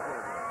Athens,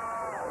 Georgia.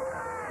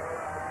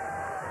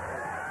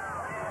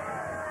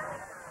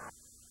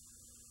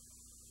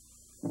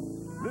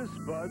 This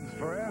Bud's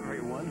for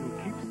everyone who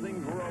keeps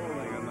things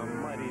rolling on the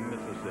mighty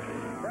Mississippi.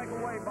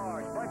 Breakaway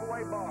bars,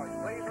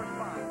 please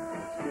respond.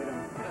 Get him.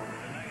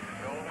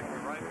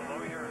 We're right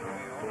below here,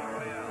 all the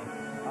way out.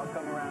 I'll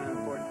come around on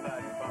the port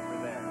side and bumper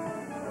there.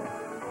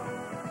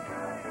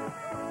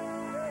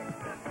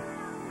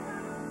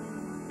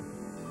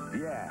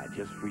 Yeah,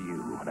 just for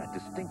you. That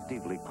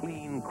distinctively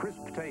clean,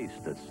 crisp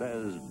taste that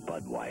says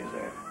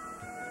Budweiser.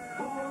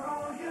 For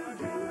all you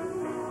do,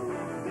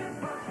 this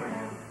Bud's for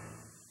you.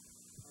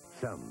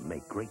 Some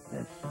make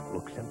greatness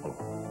look simple,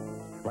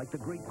 like the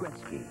great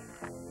Gretzky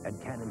and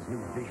Canon's new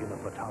vision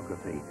of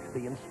photography,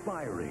 the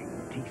inspiring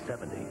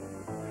T70.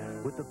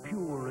 With the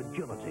pure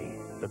agility,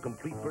 the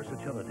complete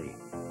versatility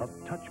of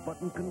touch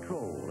button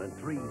control and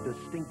 3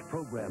 distinct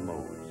program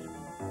modes.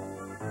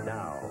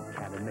 Now,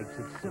 Canon makes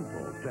it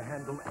simple to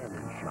handle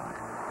any shot.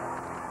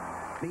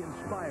 The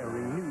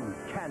inspiring new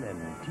Canon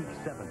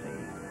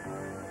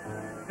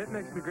T70. It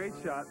makes the great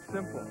shot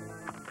simple.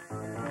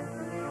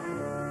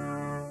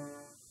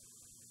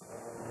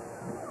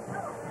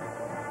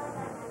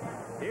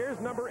 Here's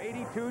number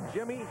 82,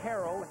 Jimmy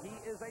Harrell. He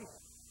is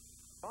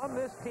on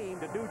this team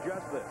to do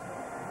just this.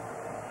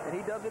 And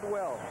he does it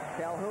well.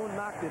 Calhoun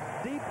knocked it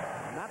deep,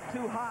 not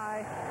too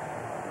high.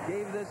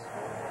 Gave this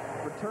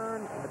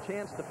return a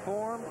chance to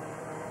form.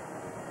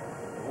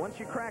 And once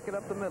you crack it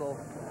up the middle,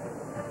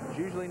 there's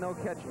usually no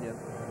catching you.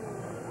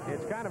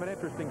 It's kind of an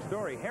interesting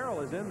story.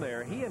 Harrell is in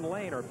there. He and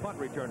Lane are punt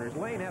returners.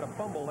 Lane had a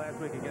fumble last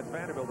week against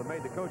Vanderbilt that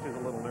made the coaches a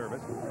little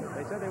nervous.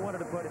 They said they wanted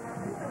to put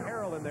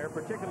Harrell in there,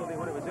 particularly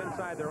when it was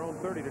inside their own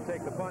 30 to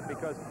take the punt,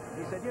 because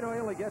he said, you know, he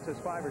only gets us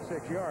 5 or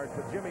 6 yards,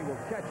 but Jimmy will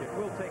catch it.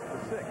 We'll take the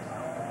 6.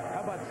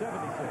 How about 76?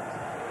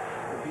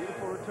 A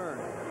beautiful return.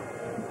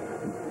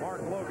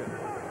 Mark Logan.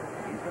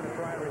 He's going to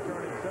try a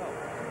return himself.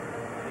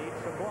 Needs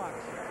some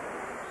blocks.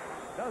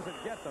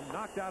 Doesn't get them.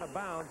 Knocked out of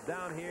bounds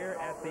down here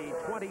at the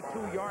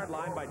 22-yard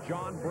line by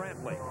John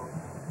Brantley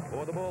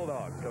for the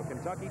Bulldogs. So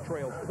Kentucky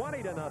trails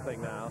 20-0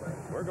 now.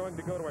 We're going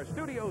to go to our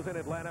studios in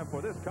Atlanta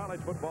for this college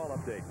football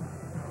update.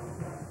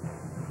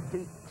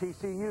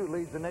 TCU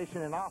leads the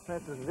nation in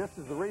offenses, and this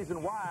is the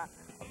reason why.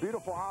 A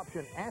beautiful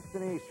option.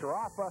 Anthony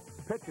Sciarfa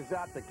pitches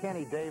out to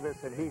Kenny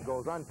Davis, and he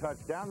goes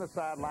untouched down the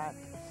sideline.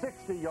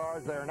 60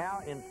 yards. They're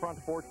now in front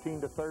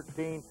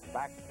 14-13.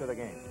 Back to the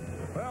game.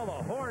 Well, the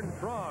Horned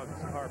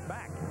Frogs are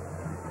back.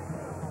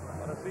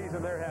 What a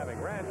season they're having.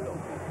 Ransdell,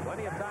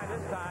 plenty of time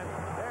this time.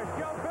 There's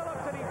Joe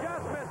Phillips, and he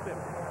just missed him.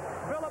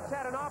 Phillips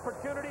had an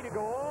opportunity to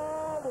go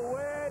all the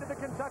way to the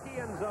Kentucky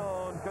end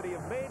zone. Could he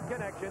have made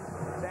connections?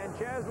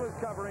 Sanchez was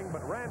covering,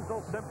 but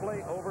Ransdell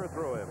simply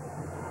overthrew him.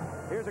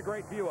 Here's a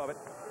great view of it.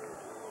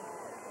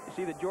 You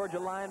see the Georgia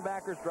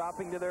linebackers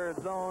dropping to their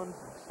zones.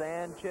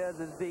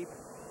 Sanchez is deep.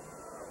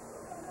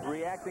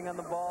 Reacting on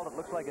the ball. It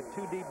looks like a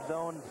 2-deep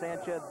zone.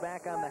 Sanchez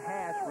back on the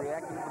hash,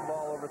 reacting to the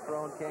ball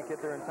overthrown. Can't get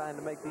there in time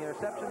to make the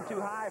interception.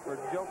 Too high for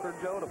Joker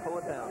Joe to pull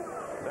it down.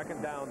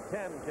 Second down,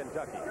 10,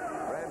 Kentucky.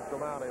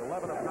 Ransdell out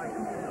 11 of 19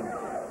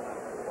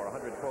 for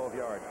 112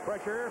 yards.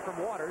 Pressure from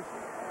Waters.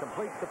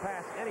 Completes the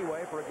pass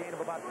anyway for a gain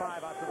of about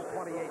 5 out to the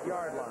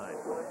 28-yard line.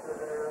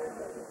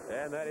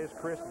 And that is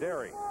Chris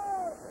Derry.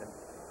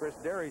 Chris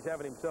Derry's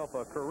having himself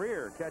a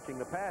career catching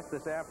the pass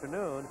this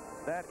afternoon.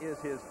 That is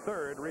his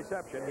 3rd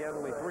reception. He had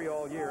only 3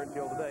 all year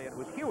until today. And it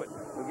was Hewitt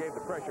who gave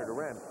the pressure to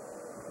Ransdell.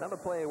 Another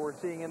player we're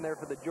seeing in there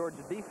for the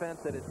Georgia defense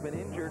that has been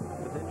injured,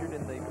 was injured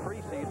in the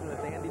preseason, is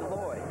Andy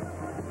Lloyd.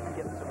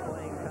 Getting some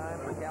playing time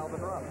for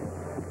Calvin Ruff.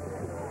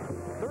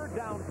 3rd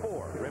down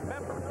 4.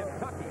 Remember,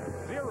 Kentucky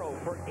 0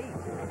 for 8,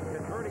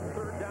 converting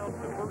 3rd downs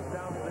to 1st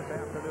downs this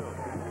afternoon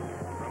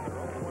from their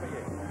own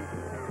 28.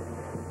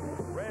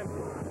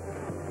 Ransdell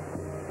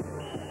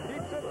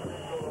keeps it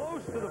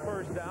close to the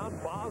 1st down.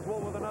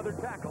 Boswell with another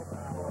tackle.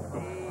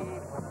 He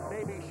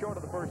may be short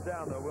of the 1st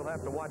down, though. We'll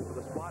have to watch for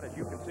the spot. As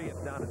you can see,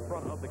 it's down in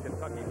front of the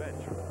Kentucky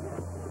bench.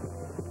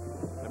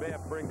 They may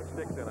have to bring the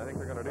sticks in. I think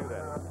they're going to do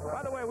that.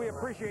 By the way, we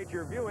appreciate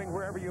your viewing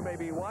wherever you may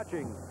be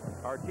watching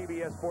our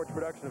TBS Sports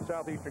production of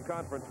Southeastern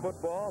Conference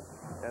football.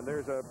 And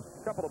there's a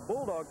couple of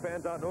Bulldog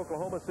fans out in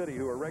Oklahoma City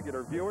who are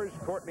regular viewers.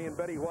 Courtney and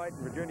Betty White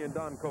and Virginia and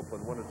Don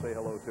Copeland wanted to say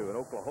hello to in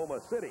Oklahoma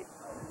City.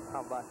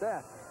 How about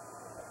that?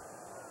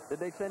 Did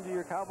they send you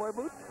your cowboy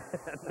boots?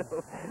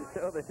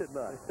 No, they did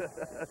not.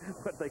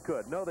 But they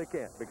could. No, they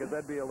can't, because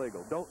that'd be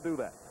illegal. Don't do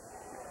that.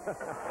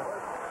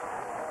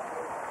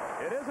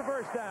 It is a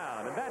first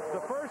down, and that's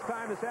the first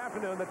time this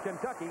afternoon that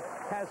Kentucky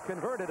has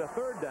converted a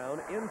third down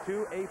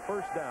into a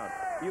first down.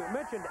 You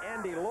mentioned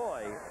Andy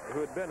Loy, who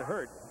had been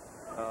hurt.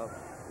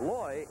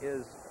 Loy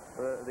is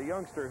the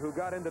youngster who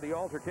got into the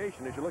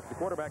altercation. As you look at the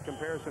quarterback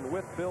comparison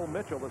with Bill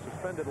Mitchell, the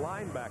suspended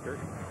linebacker,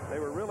 they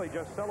were really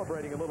just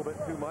celebrating a little bit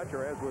too much,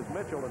 or as was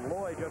Mitchell, and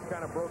Loy just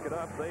kind of broke it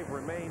up. They've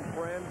remained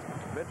friends.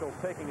 Mitchell's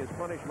taking his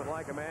punishment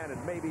like a man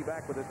and may be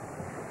back with his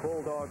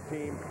Bulldog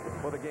team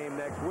for the game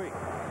next week.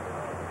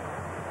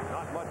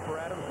 Not much for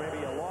Adams,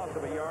 maybe a loss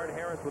of a yard.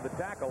 Harris with a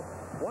tackle.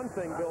 One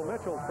thing Bill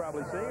Mitchell's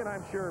probably seeing, and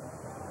I'm sure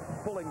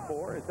pulling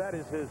for, is that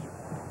is his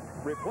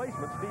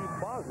replacement, Steve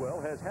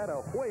Boswell, has had a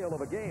whale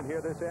of a game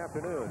here this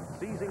afternoon,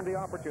 seizing the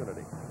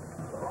opportunity.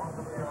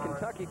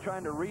 Kentucky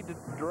trying to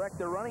redirect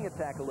their running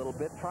attack a little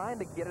bit, trying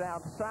to get it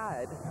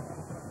outside.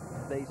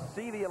 They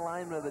see the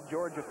alignment of the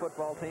Georgia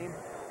football team,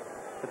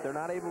 but they're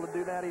not able to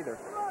do that either.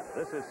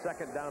 This is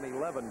second down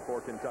 11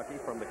 for Kentucky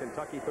from the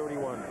Kentucky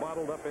 31,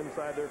 bottled up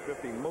inside their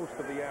 50 most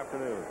of the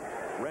afternoon.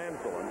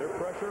 Ransel under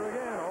pressure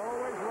again,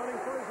 always running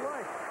for his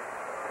life.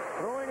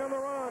 Throwing on the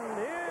run,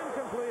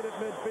 incomplete at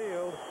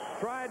midfield.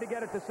 Tried to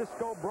get it to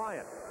Cisco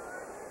Bryant.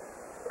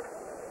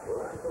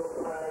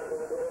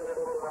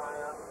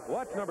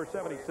 Watch number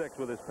 76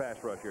 with his pass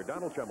rush here,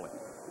 Donald Chumley.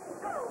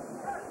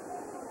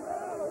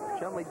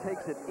 Chumley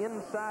takes it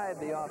inside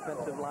the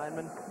offensive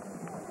lineman.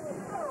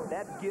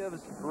 That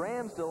gives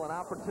Ransdell an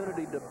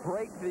opportunity to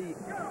break the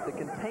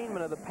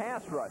containment of the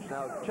pass rush.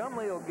 Now,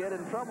 Chumley will get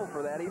in trouble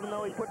for that, even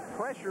though he put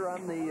pressure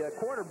on the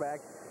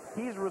quarterback.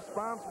 He's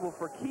responsible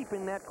for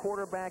keeping that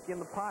quarterback in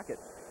the pocket.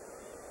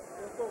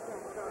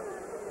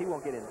 He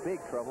won't get in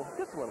big trouble,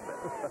 just a little bit.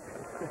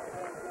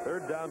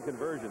 Third down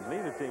conversions.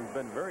 Neither team's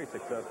been very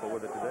successful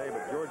with it today,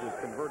 but Georgia's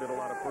converted a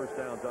lot of first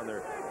downs on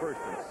their first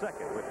and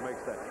second, which makes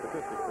that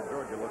statistic for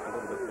Georgia look a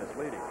little bit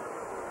misleading.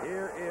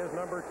 Here is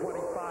number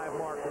 25,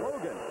 Mark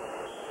Logan,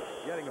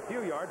 getting a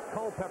few yards.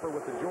 Culpepper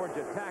with the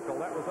Georgia tackle.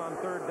 That was on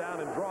third down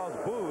and draws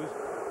boos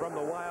from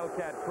the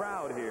Wildcat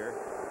crowd here.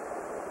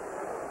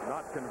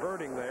 Not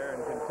converting there,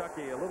 and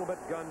Kentucky a little bit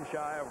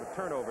gun-shy of a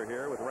turnover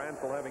here, with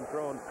Ransel having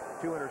thrown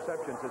 2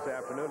 interceptions this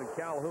afternoon, and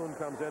Calhoun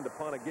comes in to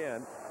punt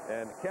again.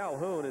 And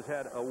Calhoun has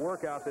had a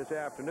workout this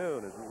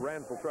afternoon as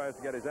Ransel tries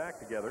to get his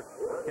act together.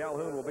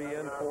 Calhoun will be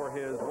in for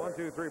his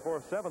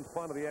 7th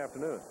punt of the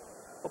afternoon.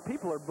 Well,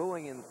 people are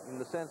booing in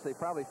the sense they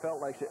probably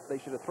felt like they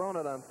should have thrown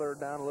it on third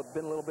down,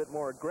 been a little bit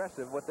more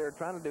aggressive. What they're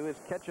trying to do is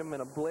catch them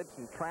in a blitz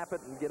and trap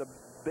it and get a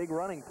big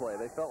running play.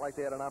 They felt like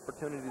they had an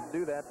opportunity to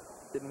do that.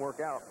 Didn't work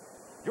out.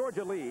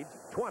 Georgia leads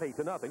 20-0,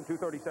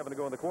 2:37 to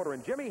go in the quarter,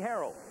 and Jimmy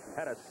Harrell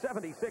had a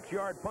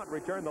 76-yard punt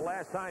return the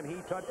last time he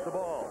touched the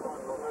ball.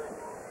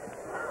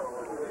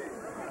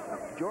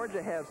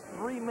 Georgia has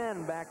 3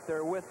 men back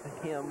there with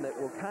him that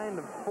will kind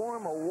of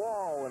form a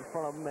wall in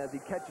front of him as he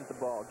catches the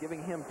ball,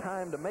 giving him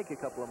time to make a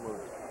couple of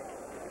moves.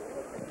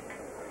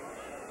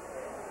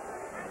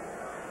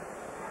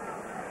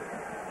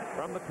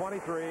 From the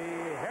 23,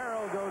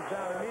 Harrell goes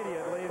down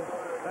immediately.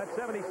 That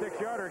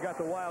 76-yarder got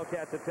the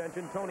Wildcats'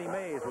 attention. Tony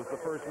Mays was the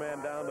first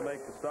man down to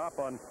make the stop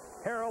on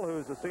Harrell,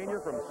 who's a senior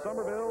from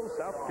Summerville,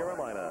 South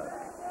Carolina.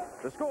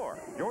 The score,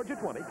 Georgia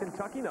 20,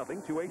 Kentucky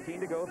nothing, 2:18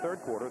 to go,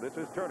 third quarter. This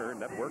is Turner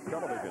Network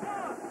Television.